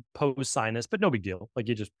little bit post sinus, but no big deal. Like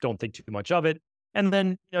you just don't think too much of it. And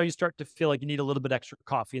then, you start to feel like you need a little bit extra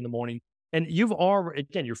coffee in the morning. And you've already,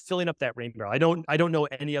 again, you're filling up that rain barrel. I don't know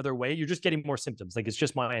any other way. You're just getting more symptoms. Like it's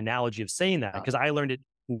just my analogy of saying that Uh, because I learned it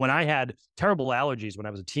when I had terrible allergies when I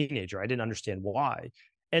was a teenager. I didn't understand why.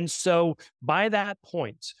 And so by that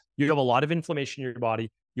point, you have a lot of inflammation in your body.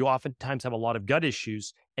 You oftentimes have a lot of gut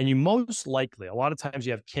issues, and you most likely, a lot of times,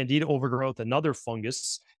 you have candida overgrowth, another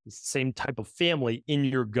fungus, same type of family in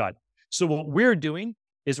your gut. So, what we're doing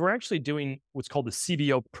is we're actually doing what's called the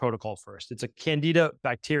CBO protocol first. It's a candida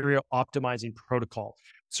bacteria optimizing protocol.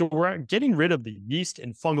 So, we're getting rid of the yeast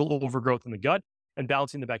and fungal overgrowth in the gut and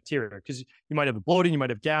balancing the bacteria because you might have bloating, you might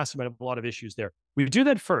have gas, you might have a lot of issues there. We do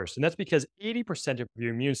that first, and that's because 80% of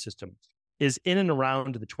your immune system is in and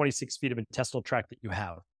around the 26 feet of intestinal tract that you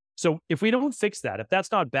have. So if we don't fix that, if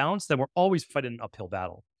that's not balanced, then we're always fighting an uphill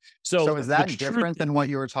battle. so So is the that truth, different than what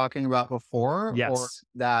you were talking about before, or yes,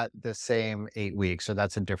 that the same 8 weeks? So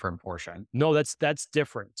that's a different portion. no, that's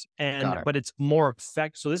different, Got and it. but it's more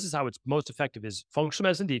effective. So this is how it's most effective: is functional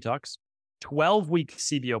medicine detox, 12-week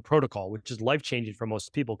CBO protocol, which is life changing for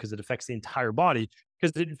most people because it affects the entire body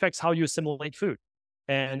because it affects how you assimilate food.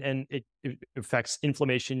 And it affects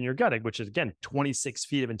inflammation in your gut, which is again 26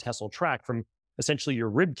 feet of intestinal tract from essentially your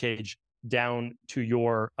rib cage down to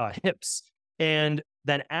your hips. And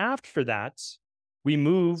then after that, we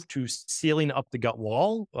move to sealing up the gut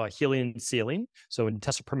wall, healing and sealing. So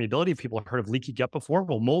intestinal permeability, if people have heard of leaky gut before,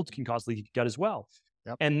 well, mold can cause leaky gut as well.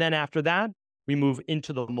 Yep. And then after that, we move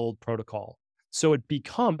into the mold protocol. So it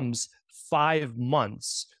becomes 5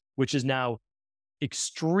 months, which is now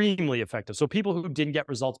extremely effective. So people who didn't get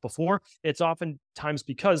results before, it's oftentimes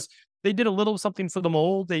because they did a little something for the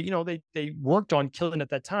mold. They worked on killing it at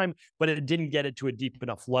that time, but it didn't get it to a deep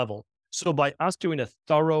enough level. So by us doing a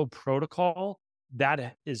thorough protocol,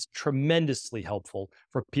 that is tremendously helpful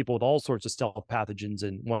for people with all sorts of stealth pathogens,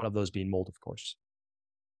 and one of those being mold, of course.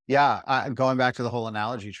 Yeah, going back to the whole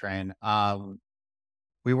analogy train.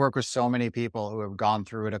 We work with so many people who have gone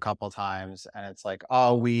through it a couple times, and it's like,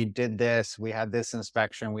 oh, we did this, we had this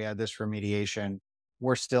inspection, we had this remediation,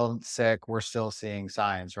 we're still sick, we're still seeing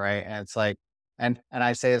signs, right? And it's like, and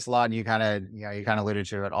I say this a lot, and you kind of alluded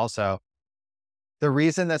to it also. The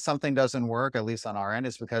reason that something doesn't work, at least on our end,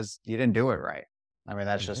 is because you didn't do it right. I mean,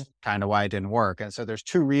 that's Mhm. just kind of why it didn't work. And so there's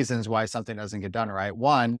two reasons why something doesn't get done right.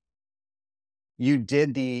 One,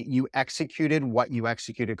 you executed what you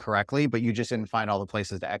executed correctly, but you just didn't find all the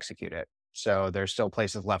places to execute it. So there's still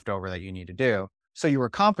places left over that you need to do. So you were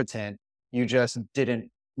competent, you just didn't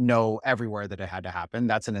know everywhere that it had to happen.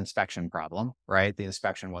 That's an inspection problem, right? The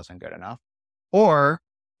inspection wasn't good enough. Or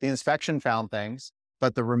the inspection found things,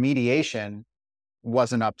 but the remediation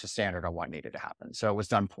wasn't up to standard on what needed to happen. So it was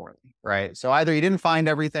done poorly, right? So either you didn't find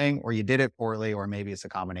everything or you did it poorly, or maybe it's a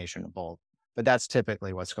combination of both. But that's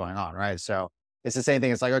typically what's going on, right? So it's the same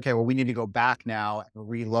thing. It's like, okay, well, we need to go back now and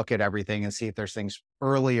relook at everything and see if there's things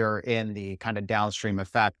earlier in the kind of downstream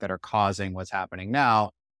effect that are causing what's happening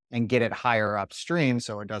now and get it higher upstream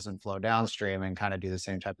so it doesn't flow downstream and kind of do the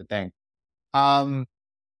same type of thing. Um,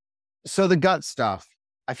 so the gut stuff,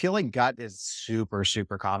 I feel like gut is super,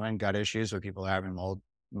 super common, gut issues with people having mold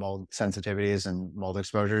sensitivities and mold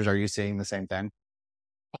exposures. Are you seeing the same thing?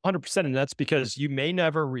 100%. And that's because you may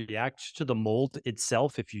never react to the mold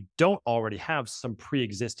itself if you don't already have some pre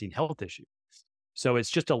existing health issue. So it's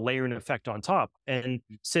just a layering effect on top. And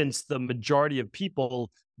since the majority of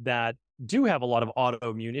people that do have a lot of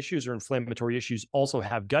autoimmune issues or inflammatory issues also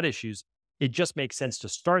have gut issues, it just makes sense to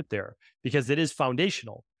start there because it is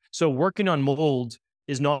foundational. So working on mold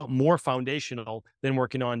is not more foundational than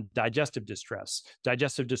working on digestive distress.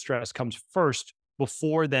 Digestive distress comes first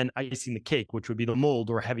before then icing the cake, which would be the mold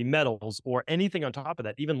or heavy metals or anything on top of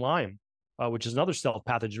that, even Lyme, which is another cell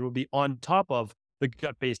pathogen, would be on top of the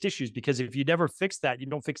gut-based issues, because if you never fix that, you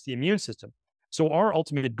don't fix the immune system. So our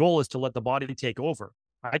ultimate goal is to let the body take over.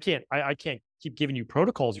 I can't keep giving you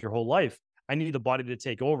protocols your whole life. I need the body to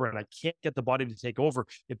take over, and I can't get the body to take over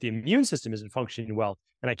if the immune system isn't functioning well.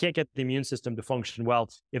 And I can't get the immune system to function well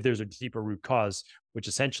if there's a deeper root cause, which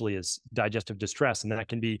essentially is digestive distress. And that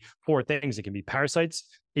can be four things. It can be parasites,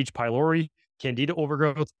 H. pylori, candida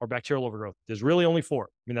overgrowth, or bacterial overgrowth. There's really only four.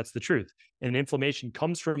 I mean, that's the truth. And inflammation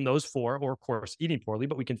comes from those four, or of course, eating poorly,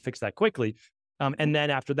 but we can fix that quickly. And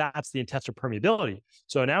then after that, it's the intestinal permeability.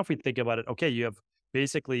 So now if we think about it, okay, you have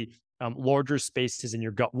basically larger spaces in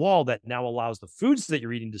your gut wall that now allows the foods that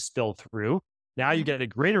you're eating to spill through. Now you get a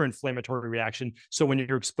greater inflammatory reaction. So when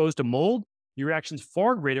you're exposed to mold, your reaction's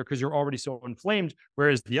far greater because you're already so inflamed.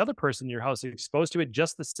 Whereas the other person in your house is exposed to it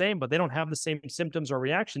just the same, but they don't have the same symptoms or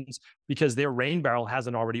reactions because their rain barrel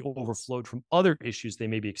hasn't already overflowed from other issues they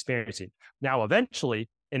may be experiencing. Now, eventually,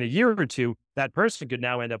 in a year or two, that person could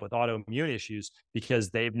now end up with autoimmune issues because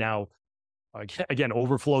they've now, again,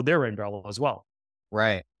 overflowed their rain barrel as well.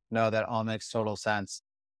 Right. No, that all makes total sense.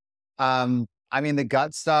 I mean, the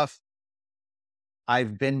gut stuff,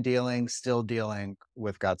 I've been still dealing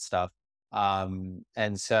with gut stuff. And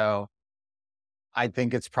so I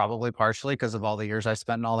think it's probably partially because of all the years I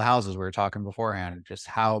spent in all the houses we were talking beforehand, just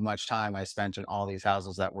how much time I spent in all these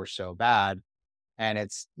houses that were so bad. And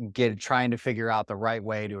it's trying to figure out the right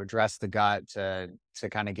way to address the gut to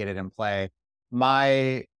kind of get it in play.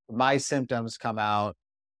 My symptoms come out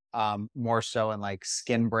more so in like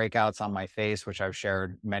skin breakouts on my face, which I've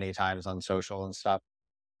shared many times on social and stuff.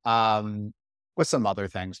 Um, with some other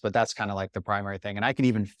things, but that's kind of like the primary thing. And I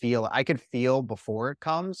could feel before it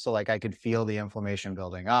comes. So like I could feel the inflammation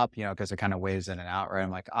building up, because it kind of waves in and out, right? I'm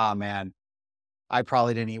like, oh man, I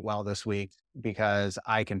probably didn't eat well this week because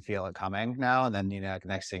I can feel it coming now. And then,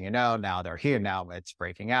 next thing you know, now they're here. Now it's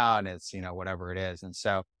breaking out and it's, whatever it is. And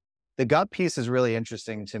so the gut piece is really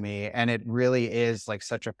interesting to me. And it really is like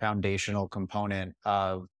such a foundational component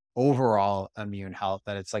of overall immune health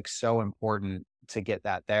that it's like so important to get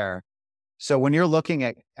that there. So when you're looking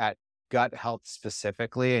at gut health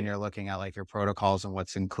specifically, and you're looking at like your protocols and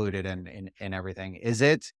what's included in everything, is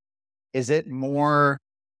it more?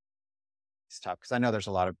 It's tough because I know there's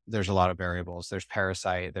a lot of variables. There's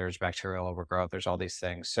parasite, there's bacterial overgrowth, there's all these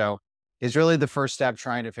things. So is really the first step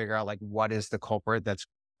trying to figure out like what is the culprit that's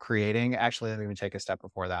creating? Actually, let me even take a step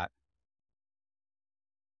before that.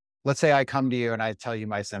 Let's say I come to you and I tell you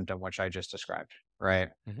my symptom, which I just described, right?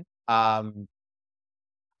 Mhm. Um,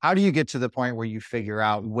 How do you get to the point where you figure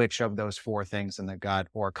out which of those 4 things in the gut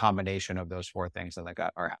or a combination of those 4 things in the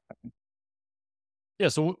gut are happening? Yeah.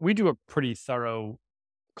 So we do a pretty thorough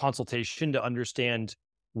consultation to understand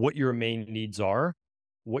what your main needs are,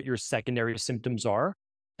 what your secondary symptoms are,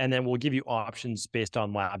 and then we'll give you options based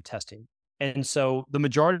on lab testing. And so the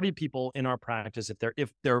majority of people in our practice, if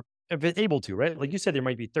they're able to, right? Like you said, there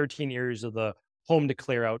might be 13 areas of the home to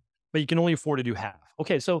clear out, but you can only afford to do half.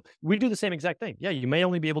 Okay, so we do the same exact thing. Yeah, you may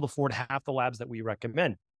only be able to afford half the labs that we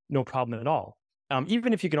recommend. No problem at all.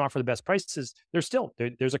 Even if you can offer the best prices, there's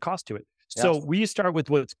a cost to it. So Yes. we start with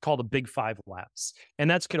what's called a big five labs, and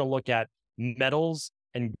that's going to look at metals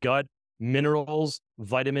and gut, minerals,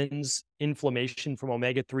 vitamins, inflammation from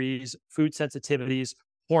omega 3s, food sensitivities,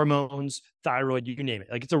 hormones, thyroid, you name it.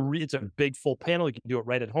 Like it's a big full panel. You can do it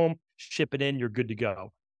right at home, ship it in, you're good to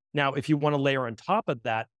go. Now, if you want to layer on top of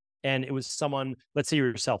that, and it was someone, let's say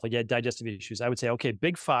yourself, like you had digestive issues, I would say, okay,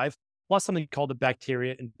 big five plus something called a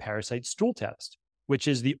bacteria and parasite stool test, which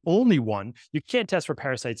is the only one you can't test for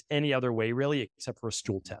parasites any other way, really, except for a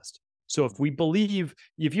stool test. So if we believe,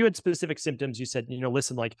 if you had specific symptoms, you said,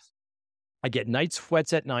 listen, like I get night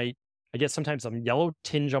sweats at night. I get sometimes some yellow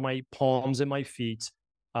tinge on my palms and my feet.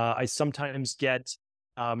 I sometimes get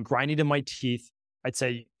grinding in my teeth. I'd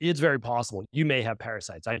say it's very possible you may have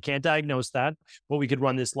parasites. I can't diagnose that, but we could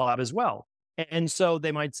run this lab as well. And so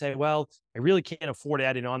they might say, well, I really can't afford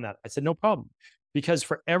adding on that. I said, no problem. Because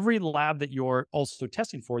for every lab that you're also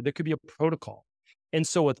testing for, there could be a protocol. And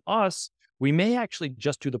so with us, we may actually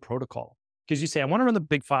just do the protocol because you say, I want to run the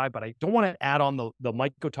big five, but I don't want to add on the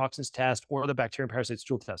mycotoxins test or the bacterium parasite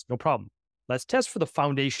stool test. No problem. Let's test for the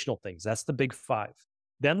foundational things. That's the big five.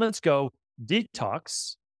 Then let's go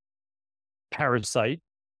detox, parasite,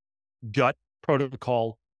 gut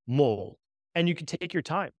protocol, mold. And you can take your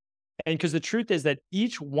time. And because the truth is that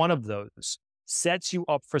each one of those sets you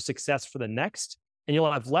up for success for the next, and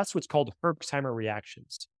you'll have less what's called Herxheimer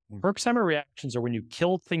reactions. Herxheimer reactions are when you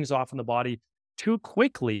kill things off in the body too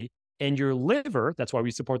quickly, and your liver, that's why we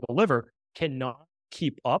support the liver, cannot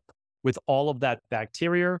keep up with all of that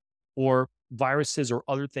bacteria or viruses or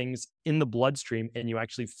other things in the bloodstream. And you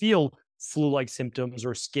actually feel flu-like symptoms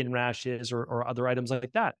or skin rashes or other items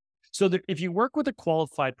like that. So that if you work with a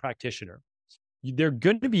qualified practitioner, they're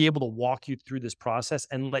going to be able to walk you through this process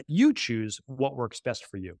and let you choose what works best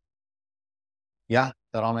for you. Yeah,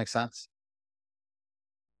 that all makes sense.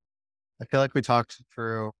 I feel like we talked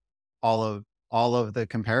through all of the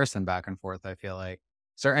comparison back and forth, I feel like.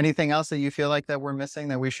 Is there anything else that you feel like that we're missing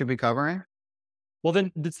that we should be covering? Well,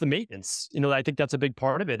 then it's the maintenance. I think that's a big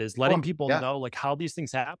part of it is letting Cool. people Yeah. know like how these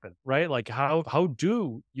things happen, right? Like how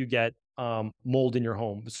do you get mold in your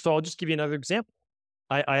home? So I'll just give you another example.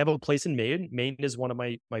 I have a place in Maine. Maine is one of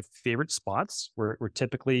my favorite spots. We're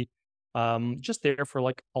typically just there for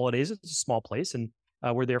like holidays. It's a small place, and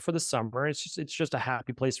we're there for the summer. It's just a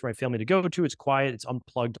happy place for my family to go to. It's quiet. It's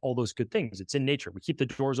unplugged. All those good things. It's in nature. We keep the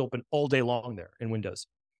doors open all day long there and windows.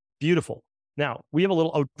 Beautiful. Now we have a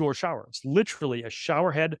little outdoor shower. It's literally a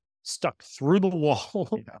shower head stuck through the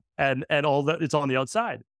wall, Yeah. and all that. It's on the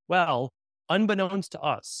outside. Well, unbeknownst to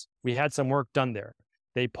us, we had some work done there.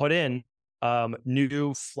 They put in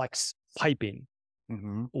new flex piping.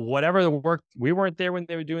 Hmm. Whatever the work, we weren't there when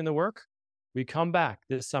they were doing the work. We come back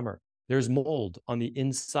this summer. There's mold on the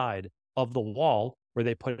inside of the wall where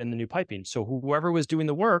they put in the new piping. So whoever was doing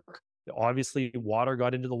the work, obviously water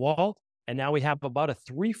got into the wall. And now we have about a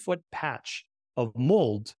 3-foot patch of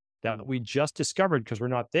mold that we just discovered because we're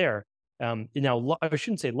not there. Now, I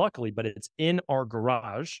shouldn't say luckily, but it's in our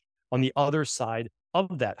garage on the other side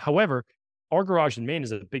of that. However, our garage in Maine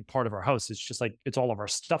is a big part of our house. It's just like it's all of our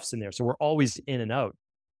stuff's in there. So we're always in and out.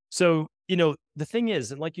 So, the thing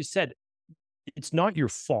is, and like you said, it's not your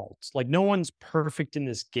fault. Like no one's perfect in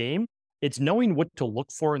this game. It's knowing what to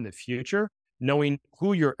look for in the future, knowing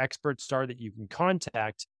who your experts are that you can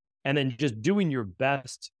contact, and then just doing your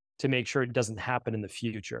best to make sure it doesn't happen in the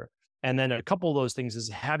future. And then a couple of those things is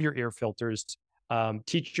have your air filters,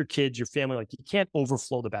 teach your kids, your family, like you can't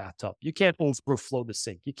overflow the bathtub. You can't overflow the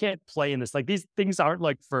sink. You can't play in this. Like these things aren't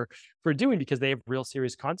like for doing because they have real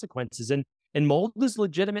serious consequences. And mold is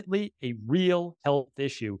legitimately a real health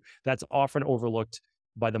issue that's often overlooked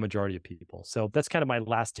by the majority of people. So that's kind of my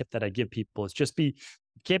last tip that I give people is just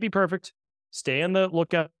can't be perfect, stay on the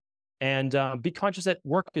lookout and be conscious at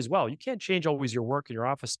work as well. You can't change always your work in your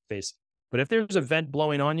office space, but if there's a vent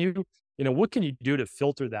blowing on you, what can you do to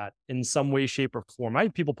filter that in some way, shape, or form? I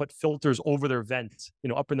have people put filters over their vents,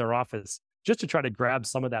 up in their office just to try to grab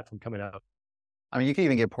some of that from coming out. I mean, you can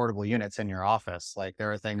even get portable units in your office. Like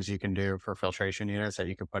there are things you can do for filtration units that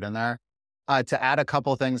you could put in there. To add a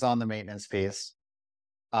couple things on the maintenance piece.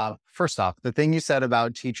 First off, the thing you said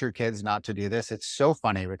about teach your kids not to do this, it's so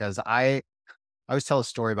funny because I always tell a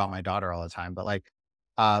story about my daughter all the time, but like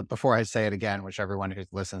before I say it again, which everyone who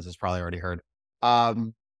listens has probably already heard.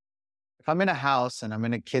 Um, if I'm in a house and I'm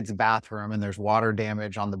in a kid's bathroom and there's water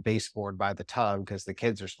damage on the baseboard by the tub because the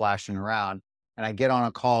kids are splashing around, and I get on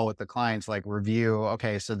a call with the clients, like review,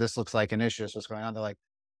 okay, so this looks like an issue. So what's going on? They're like,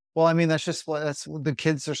 well, I mean, that's the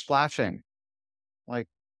kids are splashing. Like,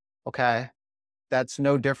 okay, that's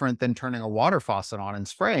no different than turning a water faucet on and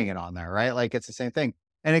spraying it on there, right? Like it's the same thing.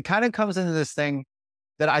 And it kind of comes into this thing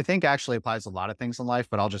that I think actually applies to a lot of things in life,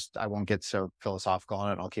 but I won't get so philosophical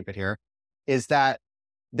on it. I'll keep it here. Is that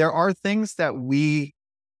there are things that we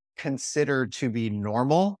consider to be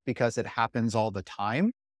normal because it happens all the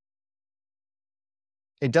time.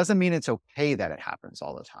 it doesn't mean it's okay that it happens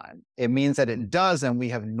all the time. It means that it does, and we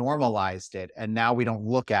have normalized it. And now we don't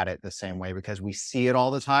look at it the same way because we see it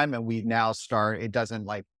all the time. And we now start, it doesn't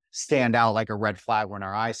like stand out like a red flag when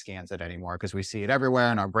our eye scans it anymore because we see it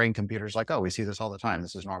everywhere. And our brain computer's like, oh, we see this all the time.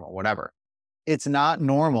 This is normal, whatever. It's not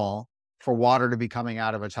normal for water to be coming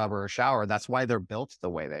out of a tub or a shower. That's why they're built the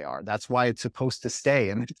way they are. That's why it's supposed to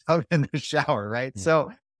stay in the tub in the shower, right? Mm.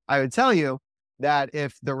 So I would tell you that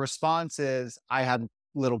if the response is, I have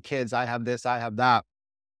little kids, I have this, I have that.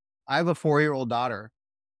 I have a 4-year-old daughter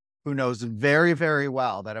who knows very, very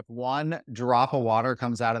well that if one drop of water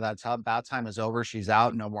comes out of that tub, bath time is over. She's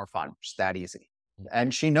out, no more fun. It's that easy.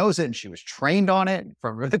 And she knows it, and she was trained on it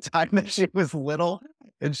from the time that she was little.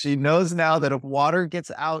 And she knows now that if water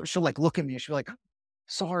gets out, she'll like look at me. She'll be like,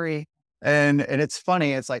 sorry. And it's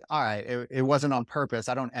funny. It's like, all right, it wasn't on purpose.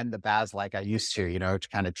 I don't end the baths like I used to, to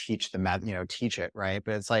kind of teach the math, teach it, right?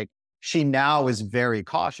 But it's like she now is very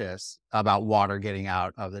cautious about water getting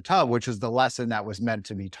out of the tub, which is the lesson that was meant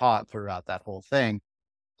to be taught throughout that whole thing.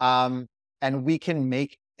 Um, and we can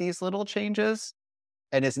make these little changes,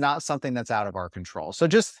 and it's not something that's out of our control. So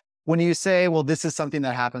just when you say, well, this is something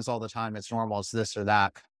that happens all the time, it's normal, it's this or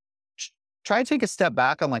that, try to take a step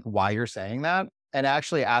back on like why you're saying that and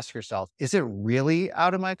actually ask yourself, is it really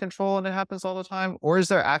out of my control and it happens all the time? Or is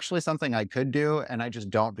there actually something I could do and I just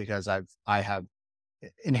don't because I have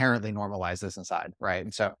inherently normalized this inside, right?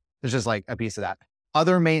 And so there's just like a piece of that.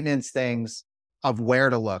 Other maintenance things of where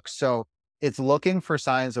to look. So it's looking for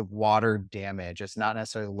signs of water damage. It's not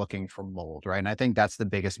necessarily looking for mold, right? And I think that's the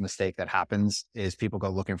biggest mistake that happens is people go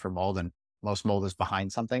looking for mold, and most mold is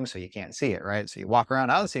behind something, so you can't see it, right? So you walk around,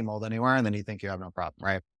 I don't see mold anywhere, and then you think you have no problem,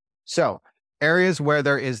 right? So areas where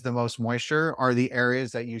there is the most moisture are the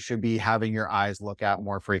areas that you should be having your eyes look at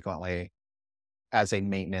more frequently as a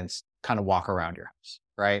maintenance kind of walk around your house,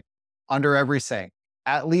 right? Under every sink,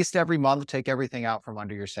 at least every month, take everything out from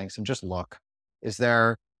under your sinks and just look. Is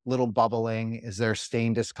there little bubbling? Is there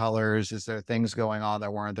stain discolors? Is there things going on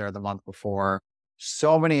that weren't there the month before?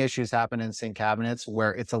 So many issues happen in sink cabinets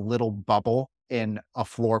where it's a little bubble in a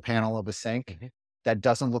floor panel of a sink Mhm. that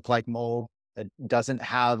doesn't look like mold, that doesn't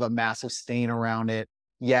have a massive stain around it.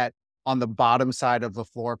 Yet on the bottom side of the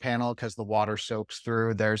floor panel, because the water soaks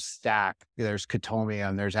through, there's stack, there's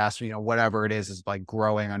cotomium, there's acid, whatever it is like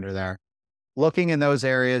growing under there. Looking in those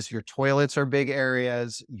areas, your toilets are big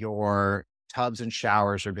areas, your tubs and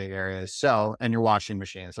showers are big areas. So, and your washing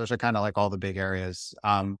machines, those are kind of like all the big areas.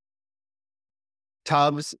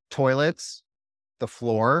 Tubs, toilets, the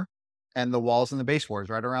floor, and the walls and the baseboards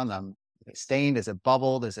right around them. Is it stained? Is it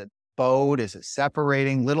bubbled? Is it bowed? Is it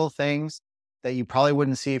separating? Little things that you probably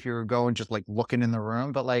wouldn't see if you were going just like looking in the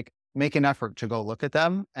room, but like make an effort to go look at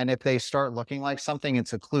them. And if they start looking like something,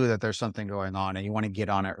 it's a clue that there's something going on and you want to get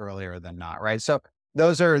on it earlier than not, right? So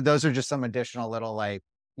those are just some additional little like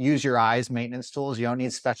use your eyes maintenance tools. You don't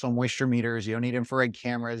need special moisture meters. You don't need infrared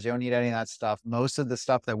cameras. You don't need any of that stuff. Most of the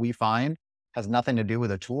stuff that we find has nothing to do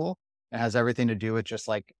with a tool. It has everything to do with just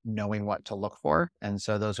like knowing what to look for. And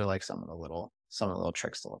so those are like some of the little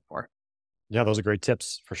tricks to look for. Yeah, those are great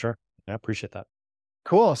tips for sure. I appreciate that.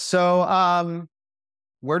 Cool. So,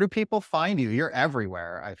 where do people find you? You're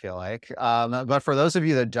everywhere, I feel like. But for those of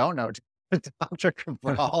you that don't know, Dr.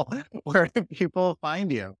 Cabral, where do people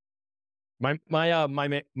find you? My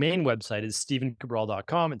main website is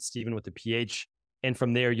stephencabral.com. It's Stephen with the PH. And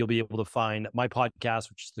from there, you'll be able to find my podcast,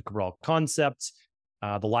 which is the Cabral Concept,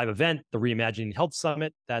 the live event, the Reimagining Health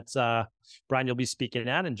Summit. That's Brian, you'll be speaking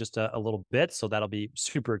at in just a little bit. So that'll be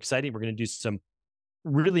super exciting. We're going to do some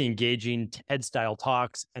really engaging TED style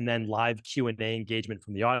talks and then live Q&A engagement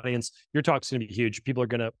from the audience. Your talk's going to be huge. People are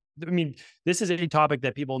going to, this is a topic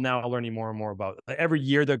that people now are learning more and more about. Every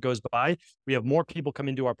year that goes by, we have more people come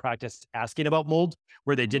into our practice asking about mold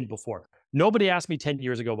where they didn't before. Nobody asked me 10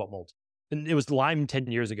 years ago about mold. And it was Lyme 10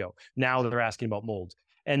 years ago. Now they're asking about mold.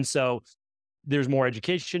 And so there's more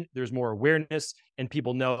education, there's more awareness, and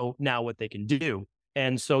people know now what they can do.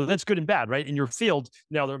 And so that's good and bad, right? In your field,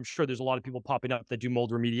 now I'm sure there's a lot of people popping up that do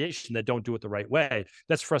mold remediation that don't do it the right way.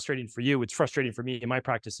 That's frustrating for you. It's frustrating for me in my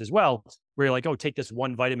practice as well, where you're like, oh, take this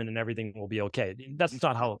one vitamin and everything will be okay. That's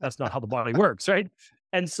not how the body works, right?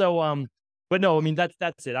 And so, but no,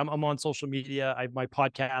 that's it. I'm on social media. I have my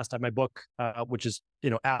podcast, I have my book, which is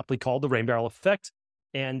aptly called The Rain Barrel Effect,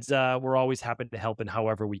 and we're always happy to help in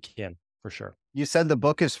however we can, for sure. You said the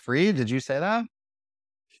book is free. Did you say that?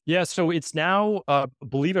 Yeah, so it's now,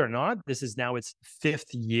 believe it or not, this is now its 5th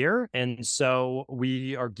year. And so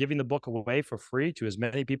we are giving the book away for free to as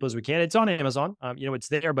many people as we can. It's on Amazon, it's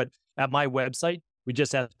there, but at my website, we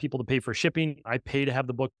just ask people to pay for shipping. I pay to have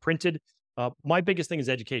the book printed. My biggest thing is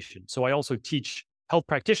education. So I also teach health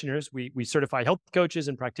practitioners. We certify health coaches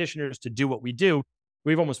and practitioners to do what we do.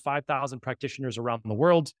 We have almost 5,000 practitioners around the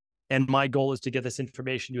world. And my goal is to get this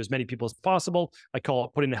information to as many people as possible. I call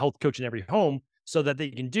it putting a health coach in every home so that they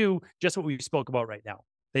can do just what we spoke about right now.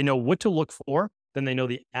 They know what to look for, then they know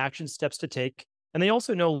the action steps to take. And they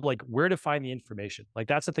also know like where to find the information. Like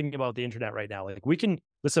that's the thing about the internet right now. Like we can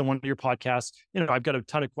listen to one of your podcasts. I've got a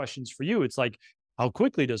ton of questions for you. It's like, how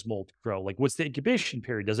quickly does mold grow? Like what's the incubation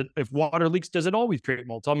period? If water leaks, does it always create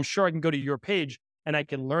mold? So I'm sure I can go to your page and I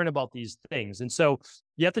can learn about these things. And so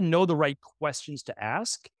you have to know the right questions to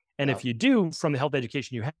ask. And Yeah. if you do, from the health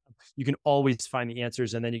education you have, you can always find the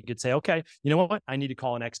answers. And then you could say, okay, you know what? I need to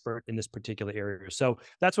call an expert in this particular area. So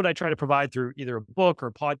that's what I try to provide through either a book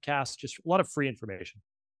or podcast, just a lot of free information.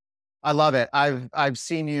 I love it. I've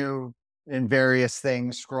seen you in various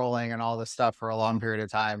things scrolling and all this stuff for a long period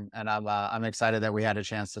of time. And I'm excited that we had a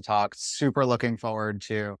chance to talk. Super looking forward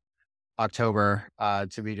to October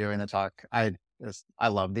to be doing the talk. I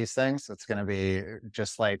love these things. It's going to be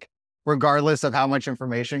just like, regardless of how much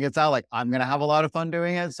information gets out, like I'm going to have a lot of fun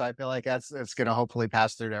doing it. So I feel like it's going to hopefully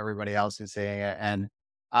pass through to everybody else who's seeing it. And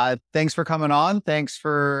thanks for coming on. Thanks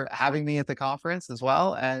for having me at the conference as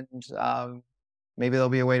well. And maybe there'll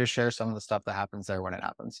be a way to share some of the stuff that happens there when it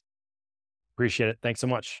happens. Appreciate it. Thanks so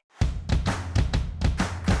much.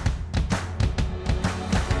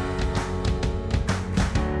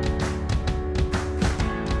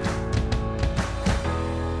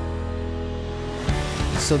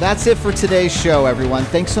 So that's it for today's show, everyone.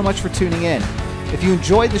 Thanks so much for tuning in. If you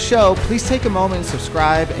enjoyed the show, please take a moment and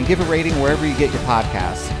subscribe and give a rating wherever you get your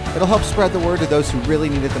podcasts. It'll help spread the word to those who really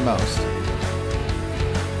need it the most.